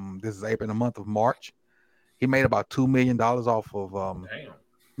this is April, in the month of March, he made about $2 million off of no,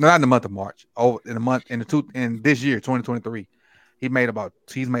 not in the month of March. In this year, 2023, he's made about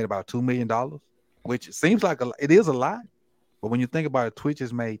 $2 million, which seems like it is a lot. But when you think about it, Twitch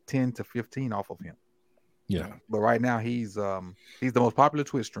has made 10 to 15 off of him. Yeah. But right now he's the most popular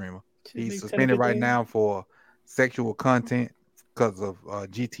Twitch streamer. He's suspended right now for sexual content because of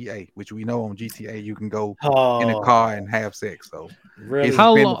GTA, which we know on GTA you can go in a car and have sex. So really?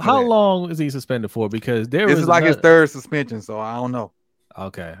 How long is he suspended for? Because this is like his third suspension, so I don't know.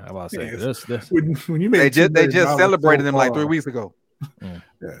 Okay, I'm about to say this. When you made they just celebrated him like 3 weeks ago. Yeah,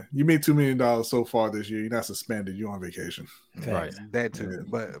 you made $2 million so far this year. You're not suspended. You're on vacation. Right. That too.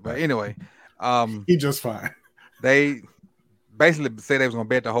 Yeah. But anyway, he just fine. They basically said they was gonna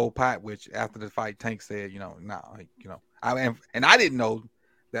bet the whole pot. Which after the fight, Tank said, I didn't know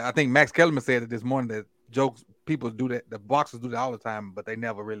that. I think Max Kellerman said it this morning that people do that. The boxers do that all the time, but they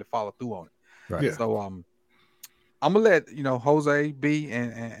never really follow through on it. Right. Yeah. So I'm gonna let Jose B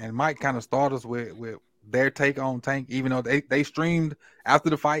and Mike kind of start us with their take on Tank, even though they streamed after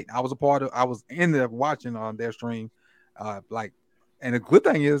the fight. I was in there watching on their stream. And the good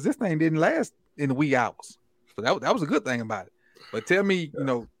thing is this thing didn't last in the wee hours. So that was a good thing about it. But tell me,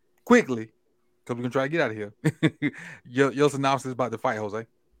 quickly, because we're gonna try to get out of here. your synopsis about the fight, Jose.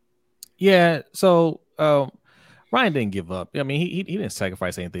 Yeah, so Ryan didn't give up. I mean, he didn't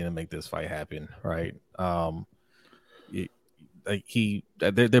sacrifice anything to make this fight happen, right?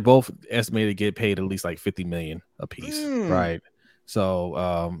 They're both estimated to get paid at least like $50 million a piece, right? So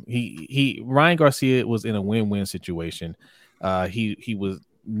Ryan Garcia was in a win-win situation. He was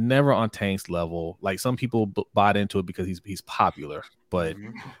never on Tank's level. Like some people bought into it because he's popular, but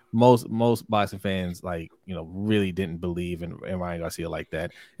most boxing fans really didn't believe in Ryan Garcia like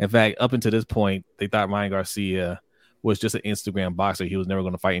that. In fact, up until this point, they thought Ryan Garcia was just an Instagram boxer. He was never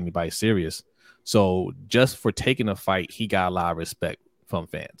going to fight anybody serious. So just for taking a fight, he got a lot of respect from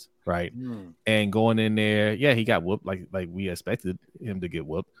fans, right? And going in there, yeah, he got whooped like we expected him to get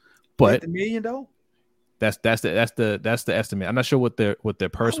whooped. But $50 million though. That's the estimate. I'm not sure what their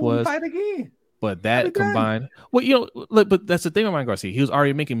purse was. Fight again. But that combined, but that's the thing with Ryan Garcia. He was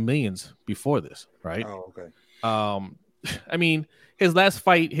already making millions before this, right? Oh, okay. I mean, his last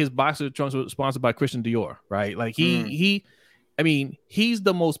fight, his boxer trunks was sponsored by Christian Dior, right? Like he's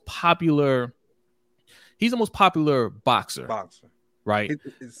the most popular. He's the most popular boxer, right?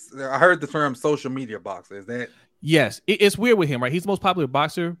 I heard the term social media boxer. Is that? Yes, it's weird with him, right? He's the most popular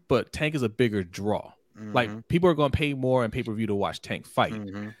boxer, but Tank is a bigger draw. Like people are going to pay more in pay-per-view to watch Tank fight.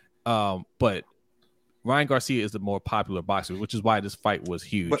 But Ryan Garcia is the more popular boxer, which is why this fight was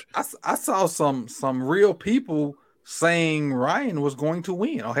huge. But I saw some real people saying Ryan was going to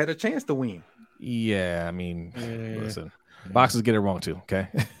win or had a chance to win. Yeah, I mean, listen, boxers get it wrong too. Okay.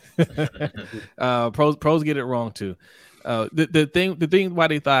 Pros get it wrong too. The thing why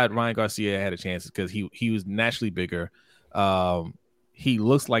they thought Ryan Garcia had a chance is because he was naturally bigger. He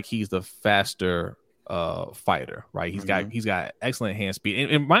looks like he's the faster fighter, right? He's got excellent hand speed,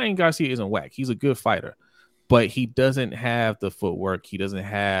 and Ryan Garcia isn't whack. He's a good fighter, but he doesn't have the footwork. He doesn't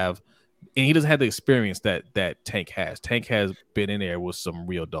have the experience that Tank has. Tank has been in there with some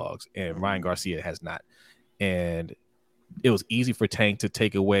real dogs, and Ryan Garcia has not. And it was easy for Tank to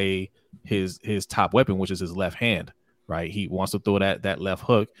take away his top weapon, which is his left hand. Right, he wants to throw that left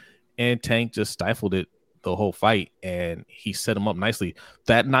hook, and Tank just stifled it the whole fight, and he set him up nicely.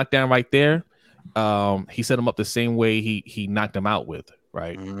 That knockdown right there, he set him up the same way he knocked him out with.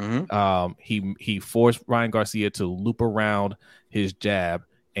 Right, he forced Ryan Garcia to loop around his jab,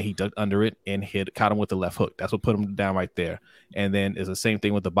 and he ducked under it and caught him with the left hook. That's what put him down right there. And then it's the same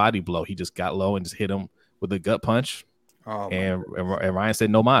thing with the body blow. He just got low and just hit him with a gut punch. And Ryan said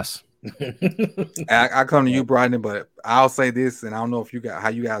no mas. I come to you, Brian, but I'll say this, and I don't know if how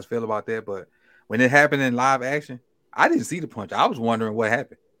you guys feel about that, but when it happened in live action, I didn't see the punch. I was wondering what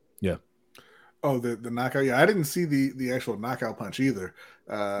happened. Yeah. Oh, the knockout. Yeah, I didn't see the actual knockout punch either,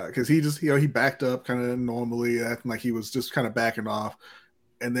 because he just he backed up kind of normally, acting like he was just kind of backing off,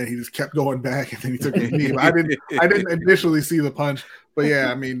 and then he just kept going back, and then he took a knee. I didn't initially see the punch, but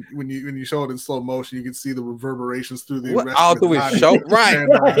yeah, I mean when you show it in slow motion, you can see the reverberations through the rest all of his through his show, right?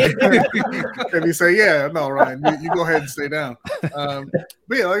 And he say, "Yeah, no, Ryan, you go ahead and stay down." But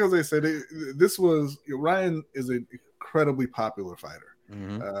yeah, like as I said, this was Ryan is an incredibly popular fighter,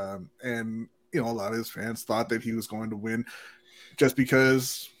 and a lot of his fans thought that he was going to win just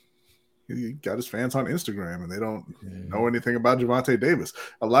because he got his fans on Instagram and they don't know anything about Gervonta Davis.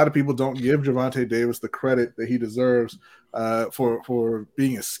 A lot of people don't give Gervonta Davis the credit that he deserves for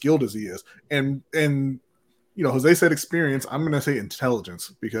being as skilled as he is. And Jose said experience. I'm going to say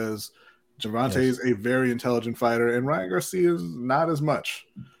intelligence, because Gervonta is a very intelligent fighter and Ryan Garcia is not as much.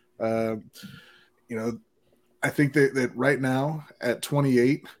 I think that right now at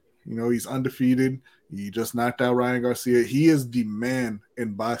 28, he's undefeated. He just knocked out Ryan Garcia. He is the man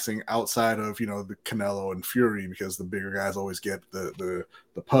in boxing outside of, the Canelo and Fury, because the bigger guys always get the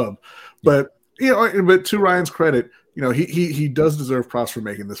pub. But, but to Ryan's credit, he does deserve props for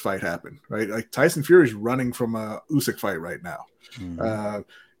making this fight happen, right? Like Tyson Fury's running from a Usyk fight right now.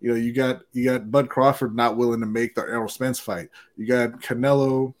 You got Bud Crawford not willing to make the Errol Spence fight. You got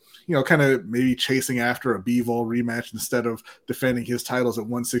Canelo, kind of maybe chasing after a Bivol rematch instead of defending his titles at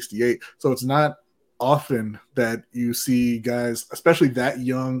 168. So it's not often that you see guys, especially that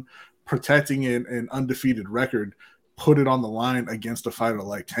young, protecting an undefeated record, put it on the line against a fighter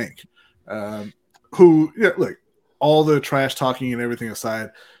like Tank, who, look, all the trash talking and everything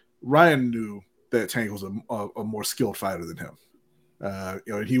aside, Ryan knew that Tank was a more skilled fighter than him.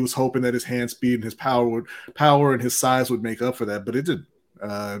 He was hoping that his hand speed and his power and his size would make up for that, but it didn't.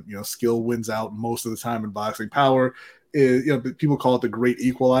 Skill wins out most of the time in boxing. Power is, people call it the great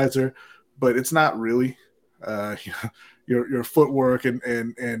equalizer, but it's not really. Your footwork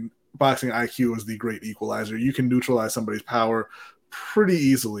and boxing IQ is the great equalizer. You can neutralize somebody's power pretty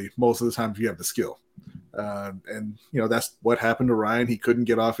easily most of the time if you have the skill. And that's what happened to Ryan. He couldn't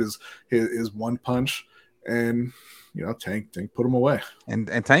get off his one punch, and Tank put him away. And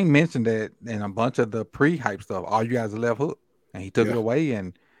Tank mentioned that in a bunch of the pre-hype stuff, all you guys are left hook, and he took it away,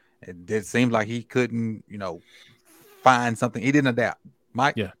 and it seemed like he couldn't, find something. He didn't adapt.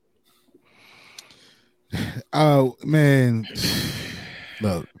 Mike? Yeah. Oh man,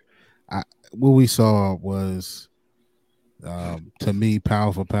 look, what we saw was, to me,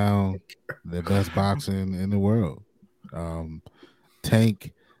 pound for pound, the best boxing in the world.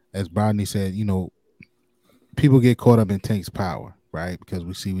 Tank, as Rodney said, people get caught up in Tank's power, right? Because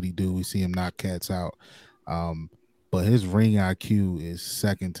we see what he do, we see him knock cats out. But his ring IQ is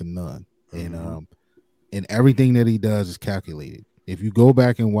second to none, and everything that he does is calculated. If you go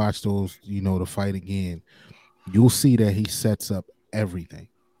back and watch those, the fight again, you'll see that he sets up everything.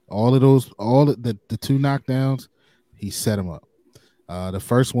 All the two knockdowns, he set them up. The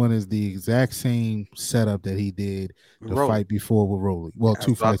first one is the exact same setup that he did the fight before with Rolly. Well,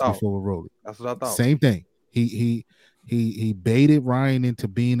 two fights before with Rolly. That's what I thought. Same thing. He baited Ryan into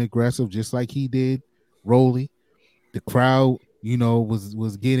being aggressive, just like he did Rolly. The crowd,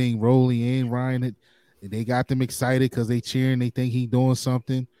 was getting Rolly and Ryan. They got them excited because they cheering. They think he doing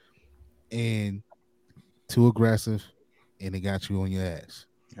something, and too aggressive, and they got you on your ass.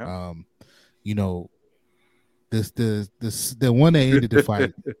 Yep. The one that ended the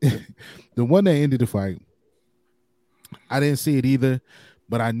fight, the one that ended the fight, I didn't see it either,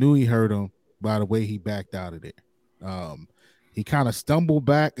 but I knew he hurt him by the way he backed out of there. He kind of stumbled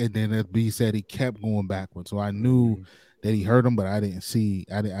back, and then as B said, he kept going backwards. So I knew that he hurt him, but I didn't see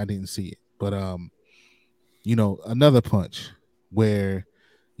it. But another punch where,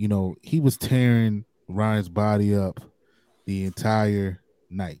 he was tearing Ryan's body up the entire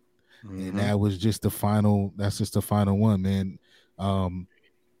night. And that was just the final. That's just the final one, man.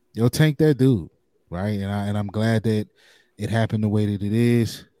 Tank that dude, right? And I'm glad that it happened the way that it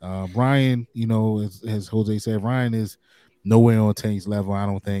is. Ryan, as Jose said, Ryan is nowhere on Tank's level. I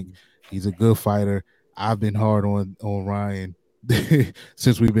don't think he's a good fighter. I've been hard on Ryan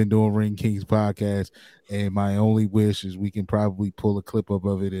since we've been doing Ring Kings podcast, and my only wish is we can probably pull a clip up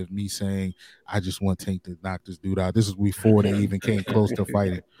of it of me saying I just want Tank to knock this dude out. This is before they even came close to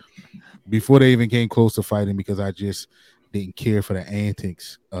fighting. Before they even came close to fighting, because I just didn't care for the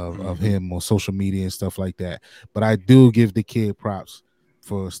antics of him on social media and stuff like that. But I do give the kid props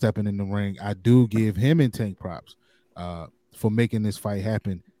for stepping in the ring. I do give him and Tank props for making this fight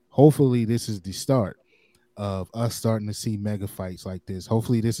happen. Hopefully, this is the start of us starting to see mega fights like this.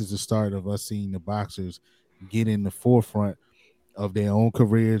 Hopefully, this is the start of us seeing the boxers get in the forefront of their own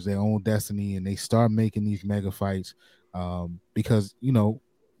careers, their own destiny, and they start making these mega fights because, you know,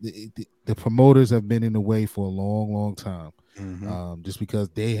 the promoters have been in the way for a long time, just because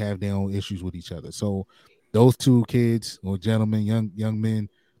they have their own issues with each other. So those two kids or gentlemen, young men,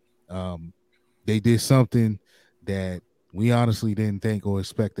 they did something that we honestly didn't think or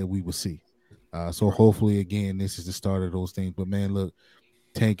expect that we would see. So hopefully, again, this is the start of those things. But man, look,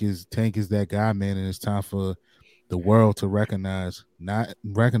 Tank is that guy, man, and it's time for the world to recognize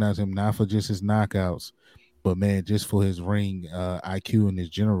him, not for just his knockouts, but man, just for his ring IQ and his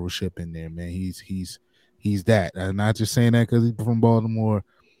generalship in there, man. He's that. I'm not just saying that because he's from Baltimore.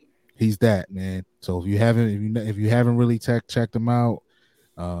 He's that, man. So if you haven't really checked him out,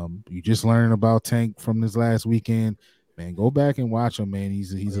 you just learned about Tank from this last weekend, man. Go back and watch him, man.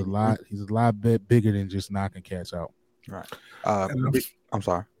 He's a lot bit bigger than just knocking cats out. Right. I'm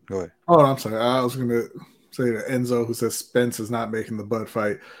sorry. Go ahead. Oh, I'm sorry. I was gonna say to Enzo, who says Spence is not making the Bud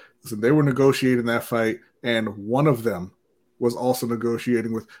fight. Listen, they were negotiating that fight, and one of them was also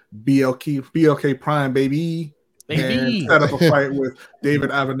negotiating with BLK Prime, baby. And set up a fight with David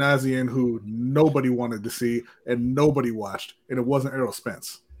Avanasian, who nobody wanted to see and nobody watched, and it wasn't Errol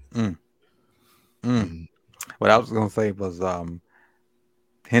Spence. What I was gonna say was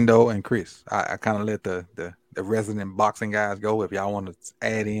Hendo and Chris. I kind of let the resident boxing guys go. If y'all want to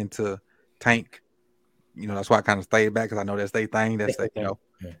add into Tank, you know, that's why I kind of stayed back, because I know that's their thing. That's their, you know.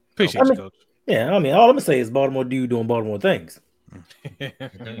 Appreciate you, Coach. Yeah, I mean, all I'm gonna say is Baltimore dude doing Baltimore things.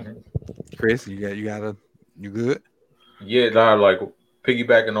 Chris, you good? Yeah, nah, like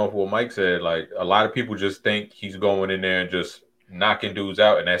piggybacking off what Mike said, like a lot of people just think he's going in there and just knocking dudes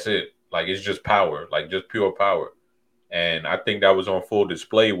out, and that's it. Like it's just power, like just pure power. And I think that was on full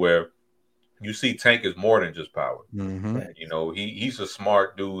display where you see Tank is more than just power. You know, he's a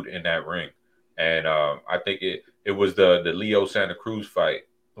smart dude in that ring. And I think it was the Leo Santa Cruz fight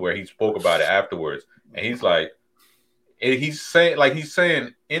where he spoke about it afterwards. And he's like, he's saying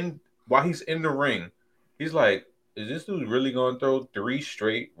while he's in the ring, he's like, is this dude really going to throw 3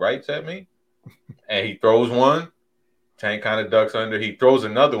 straight rights at me? And he throws one. Tank kind of ducks under. He throws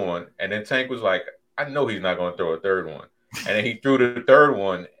another one. And then Tank was like, I know he's not going to throw a third one. And then he threw the third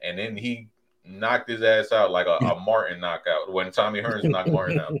one. And then he knocked his ass out like a Martin knockout when Tommy Hearns knocked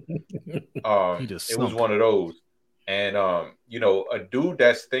Martin out. It was one of those. And, you know, a dude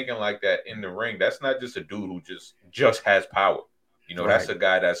that's thinking like that in the ring, that's not just a dude who just has power. You know, that's a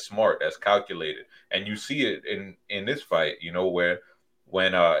guy that's smart, that's calculated. And you see it in this fight, you know, when,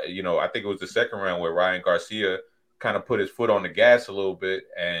 you know, I think it was the second round where Ryan Garcia kind of put his foot on the gas a little bit,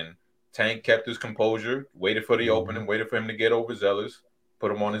 and Tank kept his composure, waited for the opening, waited for him to get overzealous,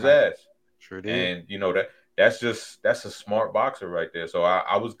 put him on his ass. Sure did. And, you know, that's a smart boxer right there. So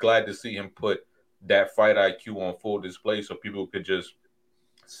I was glad to see him put that fight IQ on full display so people could just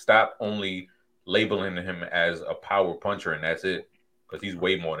stop only labeling him as a power puncher and that's it, because he's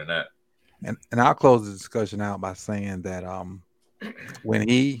way more than that. And I'll close the discussion out by saying that when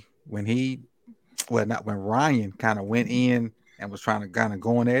Ryan kind of went in and was trying to kind of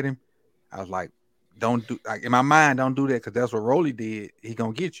going at him, I was like, in my mind, don't do that, because that's what Rolly did. He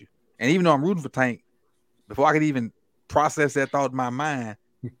gonna get you. And even though I'm rooting for Tank, before I could even process that thought in my mind,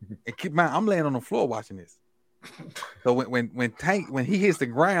 and keep in mind, I'm laying on the floor watching this. So when Tank, when he hits the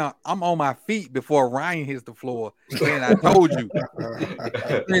ground, I'm on my feet before Ryan hits the floor. And I told you,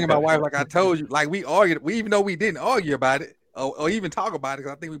 thinking my wife, like I told you, like we argued, even though we didn't argue about it or even talk about it,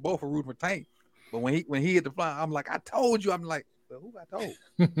 because I think we both were rooting for Tank. But when he hit the floor, I'm like, I told you. I'm like, well, who I told?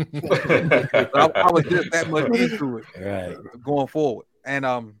 I was just that much into it, right, going forward. And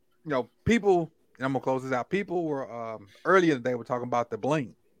you know, people, and I'm gonna close this out. People were earlier today were talking about the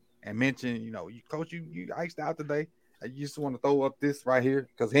bling and mentioned, you know, Coach, you iced out today. I just want to throw up this right here,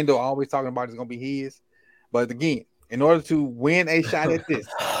 because Hendo always talking about it's gonna be his. But again, in order to win a shot at this,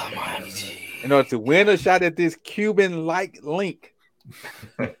 Cuban-like link,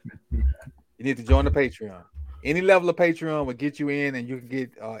 you need to join the Patreon. Any level of Patreon will get you in, and you can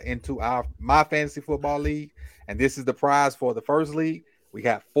get into my fantasy football league. And this is the prize for the first league. We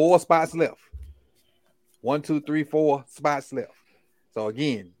got 4 spots left. 1, 2, 3, 4 spots left. So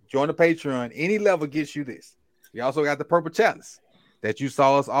again, join the Patreon. Any level gets you this. We also got the Purple Chalice that you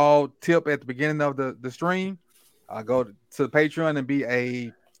saw us all tip at the beginning of the stream. Go to the Patreon and be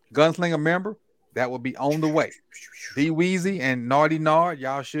a Gunslinger member. That will be on the way. D Weezy and Naughty Nard,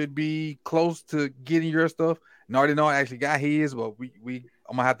 y'all should be close to getting your stuff. Naughty Nard actually got his, but I'm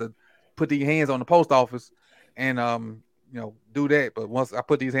gonna have to put these hands on the post office and do that. But once I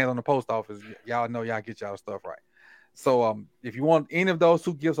put these hands on the post office, y'all know y'all get y'all stuff right. So if you want any of those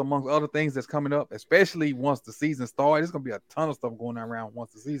 2 gifts amongst other things that's coming up, especially once the season starts, there's gonna be a ton of stuff going around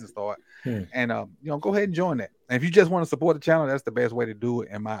once the season starts. And go ahead and join that. And if you just want to support the channel, that's the best way to do it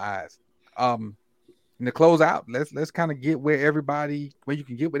in my eyes. And to close out, let's kind of get where you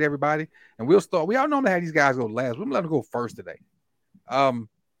can get with everybody, and we'll start. We all normally have these guys go last. We're gonna let them go first today. Jose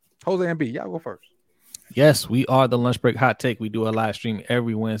and B, y'all go first. Yes, we are the Lunch Break Hot Take. We do a live stream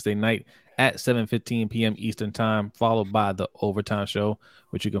every Wednesday night at 7:15 p.m. Eastern Time, followed by the Overtime Show,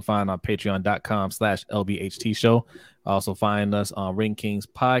 which you can find on patreon.com/LBHT Show. Also find us on Ring Kings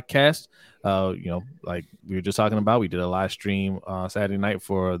Podcast. Like we were just talking about, we did a live stream Saturday night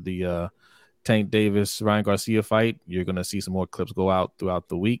for the Tank Davis Ryan Garcia fight. You're going to see some more clips go out throughout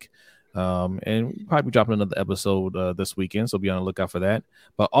the week. And we'll probably be dropping another episode this weekend, so be on the lookout for that.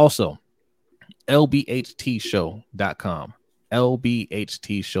 But also, LBHTshow.com.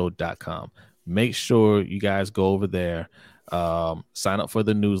 LBHTshow.com. Make sure you guys go over there. Sign up for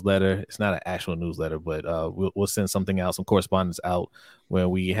the newsletter. It's not an actual newsletter, but we'll send something out, some correspondence out where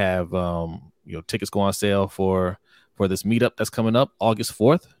we have tickets go on sale for this meetup that's coming up August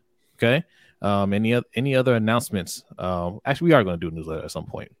 4th. Okay. Any other announcements? Actually, we are going to do a newsletter at some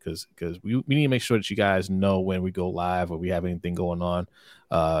point because we need to make sure that you guys know when we go live or we have anything going on.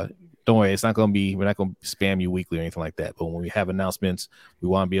 Don't worry, we're not going to spam you weekly or anything like that. But when we have announcements, we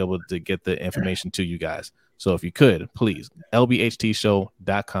want to be able to get the information to you guys. So if you could, please,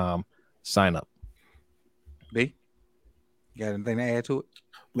 lbhtshow.com, sign up. B, you got anything to add to it?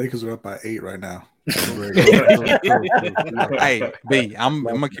 Lakers are up by 8 right now. Hey, B, I'm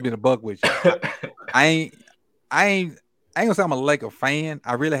gonna keep it a buck with you. I ain't gonna say I'm a Laker fan.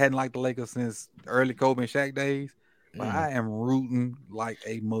 I really hadn't liked the Lakers since the early Kobe and Shaq days, but I am rooting like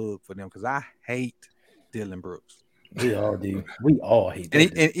a mug for them because I hate Dylan Brooks. We all do. We all hate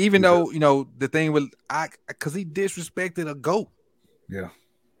and, and even though the thing with because he disrespected a GOAT. Yeah,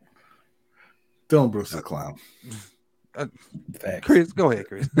 Dylan Brooks is a clown. Chris, go ahead,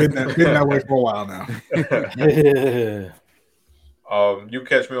 Chris. Been that way for a while now. You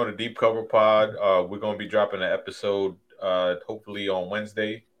catch me on the Deep Cover Pod. We're gonna be dropping an episode hopefully on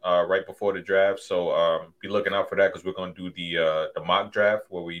Wednesday, right before the draft. So be looking out for that because we're gonna do the mock draft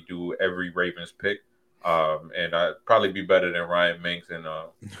where we do every Ravens pick. And I'd probably be better than Ryan Minks and the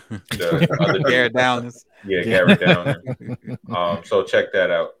other Garrett Downers. Yeah, Garrett Downers. So check that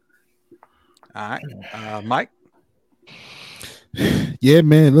out. All right, Mike. Yeah,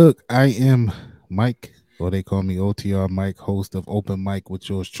 man. Look, I am Mike, or they call me OTR Mike, host of Open Mic with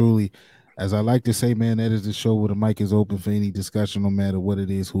yours truly. As I like to say, man, that is the show where the mic is open for any discussion, no matter what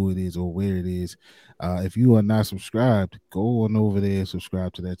it is, who it is, or where it is. If you are not subscribed, go on over there and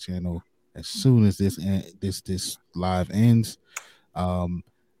subscribe to that channel as soon as this live ends.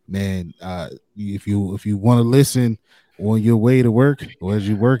 Man, if you want to listen on your way to work, or as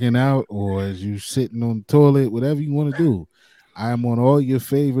you're working out, or as you're sitting on the toilet, whatever you want to do, I am on all your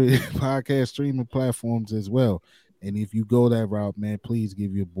favorite podcast streaming platforms as well. And if you go that route, man, please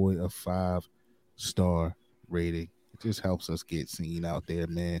give your boy a 5-star rating. It just helps us get seen out there,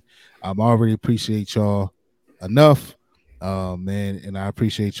 man. I already appreciate y'all enough, man, and I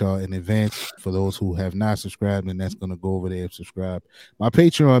appreciate y'all in advance for those who have not subscribed, and that's going to go over there and subscribe. My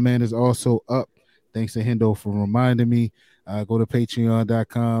Patreon, man, is also up. Thanks to Hendo for reminding me. Go to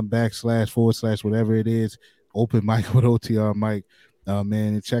patreon.com// whatever it is. Open Mic with OTR Mike,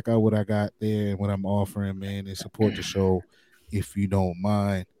 man, and check out what I got there and what I'm offering, man, and support the show if you don't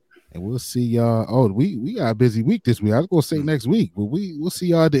mind. And we'll see y'all. Oh, we got a busy week this week. I was gonna say next week, but we'll see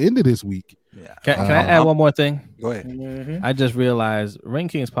y'all at the end of this week. Yeah. Can I add one more thing? Go ahead. Mm-hmm. I just realized Ring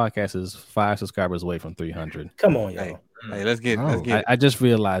Kings podcast is 5 subscribers away from 300. Come on, y'all. Hey, let's get it. I just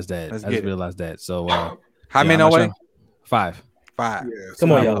realized that. So how many away? 5. Yeah,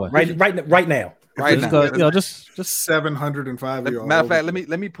 come on, y'all. Right now. Right now. Just 705. Matter of fact,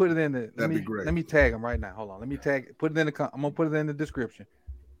 let me put it in the. That'd be great. Let me tag them right now. Hold on. Let me put it in the. I'm gonna put it in the description.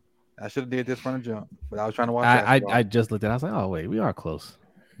 I should have did this from the jump, but I was trying to watch. I just looked at it. I was like, oh wait, we are close.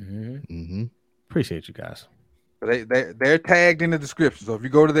 Mm-hmm. Mm-hmm. Appreciate you guys. They're tagged in the description. So if you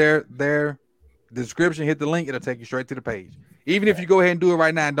go to their description, hit the link, it'll take you straight to the page. Even if you go ahead and do it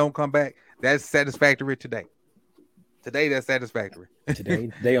right now and don't come back, that's satisfactory today. Today, that's satisfactory. Today,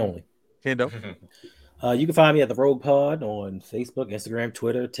 they only. Hendo. You can find me at the Rogue Pod on Facebook, Instagram,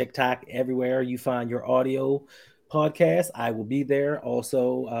 Twitter, TikTok, everywhere you find your audio podcast. I will be there.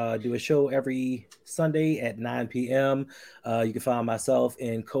 Also, do a show every Sunday at 9 p.m. You can find myself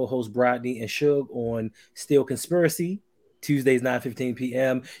and co-host Brodney and Suge on Still Conspiracy, Tuesdays, 9:15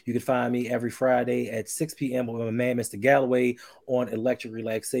 p.m. You can find me every Friday at 6 p.m. with my man, Mr. Galloway, on Electric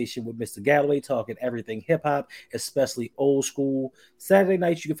Relaxation with Mr. Galloway, talking everything hip-hop, especially old school. Saturday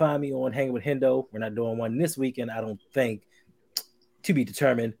nights, you can find me on Hanging with Hendo. We're not doing one this weekend, I don't think, to be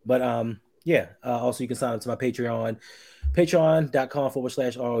determined. But also you can sign up to my Patreon,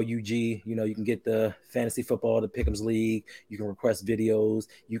 patreon.com/ROUG. You know, you can get the fantasy football, the Pick'ems League. You can request videos.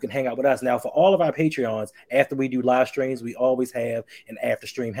 You can hang out with us. Now, for all of our Patreons, after we do live streams, we always have an after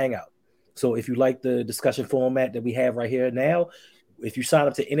stream hangout. So if you like the discussion format that we have right here now, if you sign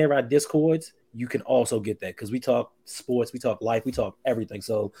up to any of our Discords, you can also get that, because we talk sports, we talk life, we talk everything.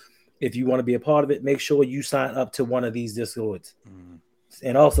 So if you want to be a part of it, make sure you sign up to one of these Discords.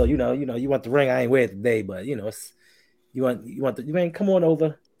 And also, you want the ring. I ain't wear it today, but it's you ain't come on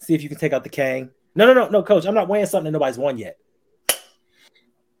over, see if you can take out the Kang. No, coach, I'm not wearing something that nobody's won yet.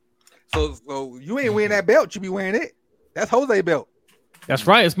 So you ain't wearing that belt, you be wearing it. That's Jose belt. That's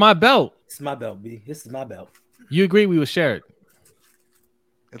right. It's my belt. It's my belt, B. This is my belt. You agree we would share it?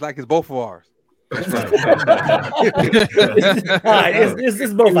 It's like it's both of ours. That's right. All right,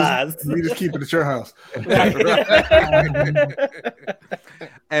 it's both ours. You just keep it at your house.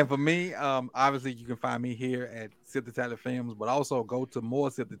 And for me, obviously you can find me here at Sip2Tally Films, but also go to more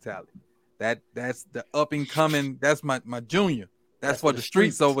Sip2Tally. That's the up and coming. That's my junior. That's for the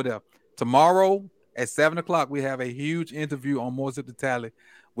streets over there. Tomorrow at 7:00, we have a huge interview on more Sip2Tally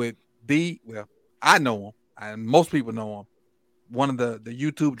with I know him, and most people know him. One of the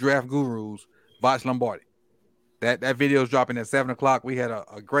YouTube draft gurus, Voch Lombardi. That video is dropping at 7:00. We had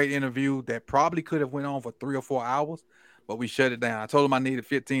a great interview that probably could have went on for 3 or 4 hours, but we shut it down. I told him I needed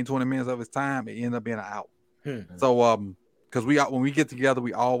 15-20 minutes of his time. It ended up being an hour. So because when we get together,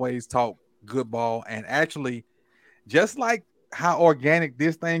 we always talk good ball. And actually, just like how organic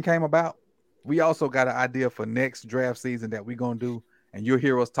this thing came about, we also got an idea for next draft season that we're gonna do, and you'll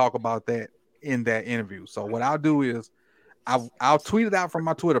hear us talk about that in that interview. So what I'll do is I'll tweet it out from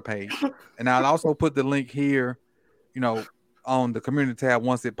my Twitter page, and I'll also put the link here, on the community tab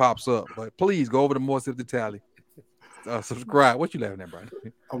once it pops up. But please go over to more Sip2Tally. Subscribe. What you laughing at, Brian?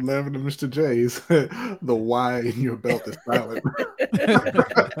 I'm laughing at Mr. J's. The Y in your belt is silent.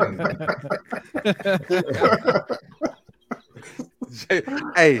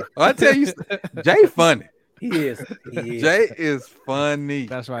 Hey, I tell you, Jay funny. He is. Jay is funny.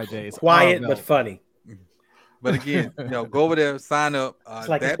 That's right, Jay. It's quiet but funny. But again, go over there, sign up.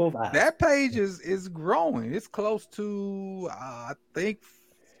 Like that page is growing. It's close to I think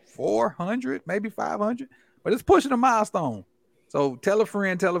 400, maybe 500, but it's pushing a milestone. So tell a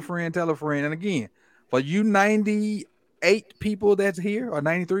friend. And again, for you 98 people that's here or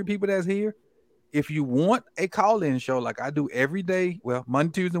 93 people that's here, if you want a call-in show like I do every day, well,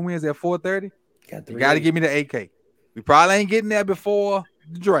 Monday, Tuesday, Wednesday at 4:30, you got to give me the AK. We probably ain't getting there before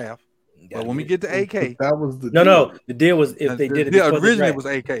the draft. But when we get to AK, that was the deal. The deal was if they did it before originally was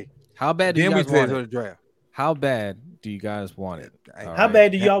AK. How bad do you guys want it? Draft. How bad do you guys want it? How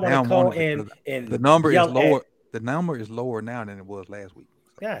bad do y'all want to call in? And the number is lower. The number is lower now than it was last week.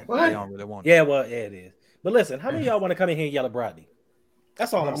 So yeah, they don't really want it. Yeah, well, it is. But listen, how many of y'all want to come in here and yell at Brodney?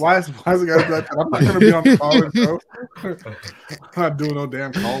 That's all I'm saying. Why is it got to be like that? I'm not going to be on the call-in show. I'm not doing no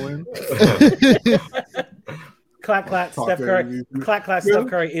damn call-in. Clack, Steph Curry. Steph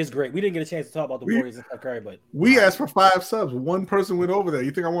Curry is great. We didn't get a chance to talk about the Warriors and Steph Curry, but we asked for 5 subs. One person went over there.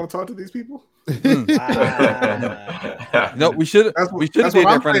 You think I want to talk to these people? No, we should have did that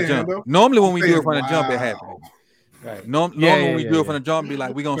in front of jump. Though. Normally, when we do it in front of jump, it happens. Right. Normally, when we do it from the jump, be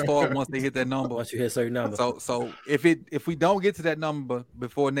like, we're gonna start once they hit that number. Once you hit a certain number. So if we don't get to that number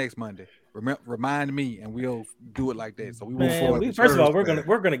before next Monday, remind me and we'll do it like that. So we will. First of all,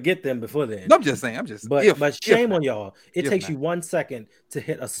 we're gonna get them before then. No, I'm just saying. But shame on y'all. It takes you 1 second to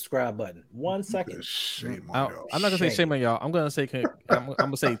hit a subscribe button. 1 second. Shame on y'all. I'm not gonna say shame on y'all. I'm gonna say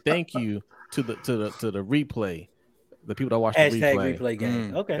thank you to the replay. The people that watch the replay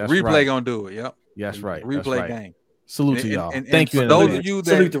game. Okay. Replay right. Gonna do it. Yep. That's right. Replay game. Salute to y'all. And thank you. Those of you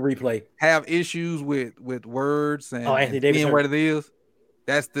that salute the replay. Have issues with words and Anthony Davis what it is.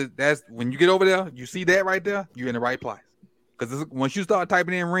 That's when you get over there, you see that right there, you're in the right place. Because once you start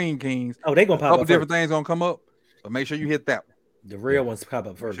typing in Ring Kings, they gonna pop a couple up different things gonna come up. But make sure you hit that one. The real ones pop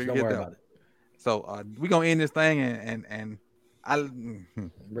up first. Sure Don't worry about it. So we're gonna end this thing and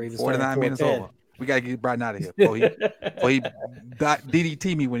 49 minutes over. We gotta get Brian out of here before he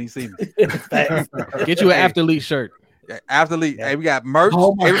DDT me when he see me. Get you an After Elite shirt. After Elite, hey, we got merch.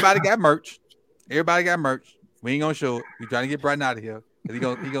 Everybody got merch. Everybody got merch. We ain't gonna show it. We trying to get Brian out of here. He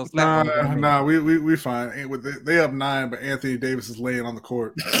gonna slap me. Nah, we fine. They up 9, but Anthony Davis is laying on the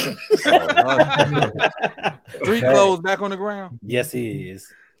court. Street clothes back on the ground. Yes, he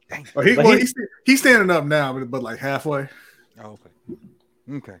is. He's standing up now, but like halfway. Oh,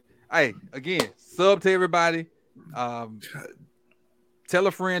 okay. Hey, again, sub to everybody. Tell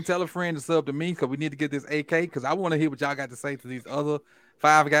a friend to sub to me because we need to get this AK because I want to hear what y'all got to say to these other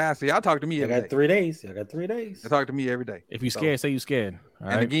 5 guys. So y'all talk to me every day. I got 3 days. I got 3 days. They talk to me every day. If you scared, say you scared. All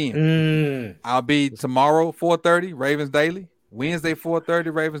right? Again, I'll be tomorrow 4:30 Ravens Daily, Wednesday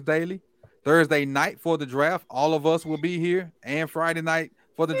 4:30 Ravens Daily, Thursday night for the draft. All of us will be here, and Friday night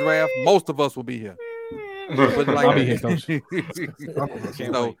for the draft. Most of us will be here. I'll be here, Coach.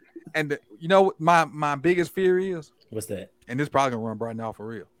 So, and you know my biggest fear is what's that? And this probably gonna run Brighton off for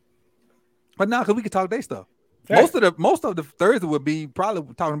real. But now, because we could talk their stuff. Right. Most of the Thursday would be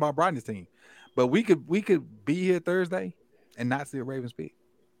probably talking about Brighton's team, but we could be here Thursday and not see a Ravens pick.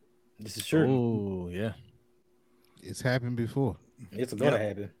 This is true. Oh yeah, it's happened before. It's going to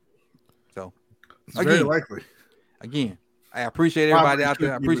happen. So it's very likely. Again, I appreciate everybody out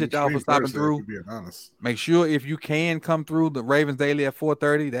there. I appreciate y'all for stopping through. Being honest. Make sure if you can come through the Ravens Daily at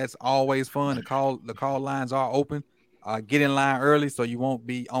 4:30. That's always fun. The call lines are open. Get in line early so you won't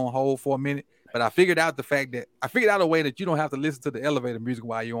be on hold for a minute. But I figured out a way that you don't have to listen to the elevator music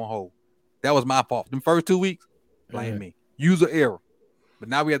while you're on hold. That was my fault. Them first 2 weeks, blame me. User error. But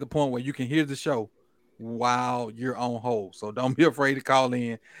now we at the point where you can hear the show while you're on hold. So don't be afraid to call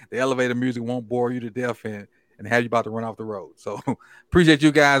in. The elevator music won't bore you to death and have you about to run off the road. So appreciate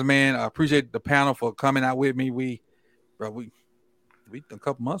you guys, man. I appreciate the panel for coming out with me. We a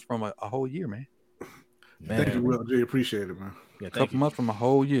couple months from a whole year, man. Thank you, Will G. Appreciate it, man. Yeah, a couple months from a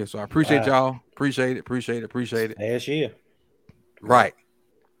whole year. So I appreciate y'all. Appreciate it. Last year. Right.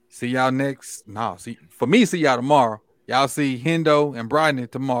 See y'all see y'all tomorrow. Y'all see Hendo and Brodney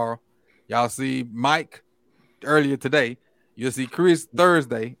tomorrow. Y'all see Mike earlier today. You'll see Chris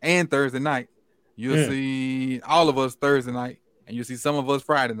Thursday and Thursday night. You'll see all of us Thursday night. And you'll see some of us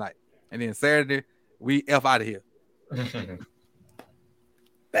Friday night. And then Saturday, we F out of here.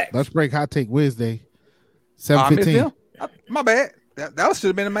 Let's break hot take Wednesday. 7:15. My bad. That should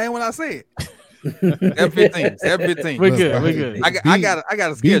have been the main one I said. 7:15. We're good. I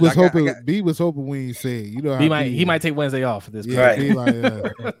got a schedule. B was hoping when he said, you know, he might take Wednesday off for this. Yeah,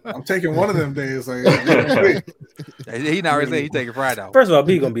 right. I'm taking one of them days. Like, he not already said he taking Friday off. First of all,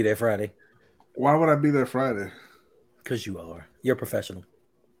 B gonna be there Friday. Why would I be there Friday? Because you are. You're a professional.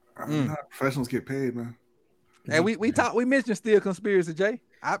 I'm not. Professionals get paid, man. And we mentioned Steel Conspiracy, Jay.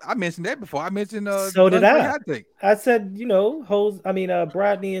 I mentioned that before. I mentioned so did I. I said,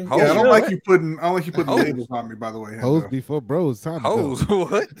 Brodney and I don't like you putting labels on me, by the way. Hoes before bros. Time Hoes, to go.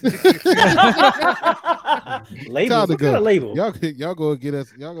 what? Labels. What kind of label? Y'all gonna get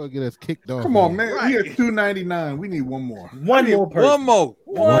us kicked off. Come on, man. Right. We are $2.99. We need one more. One more person. One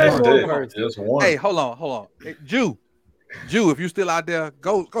more. Just one. Hey, hold on. Hey, Jew, if you still out there,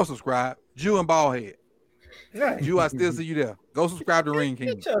 go subscribe. Jew and Ballhead. Right. Jew, I still see you there. Go subscribe to Ring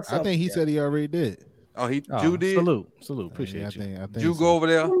King. I think he said he already did. Jew did. Salute. Appreciate you. I think Jew go over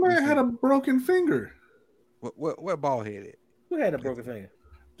there. One man had a broken finger. What Ballhead at? Who had a broken finger?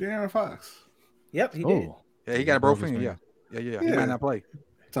 De'Aaron Fox. Yep, he did. Yeah, he got a broken finger. Yeah. He might not play.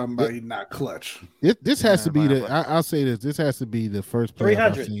 Talking about he not clutch. This has to be I'll say this. This has to be the first player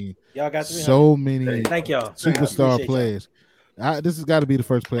I've seen. Y'all got 300. So many Thank y'all. Superstar players. This has got to be the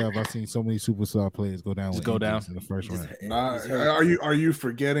first playoff I've seen so many superstar players go down. Go down in the first round. Nah, are you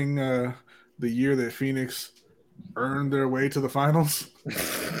forgetting the year that Phoenix earned their way to the finals?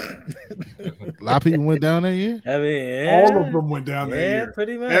 A lot of people went down that year. I mean, all of them went down that year.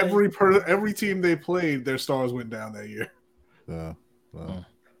 Pretty much. Every team they played, their stars went down that year. Well.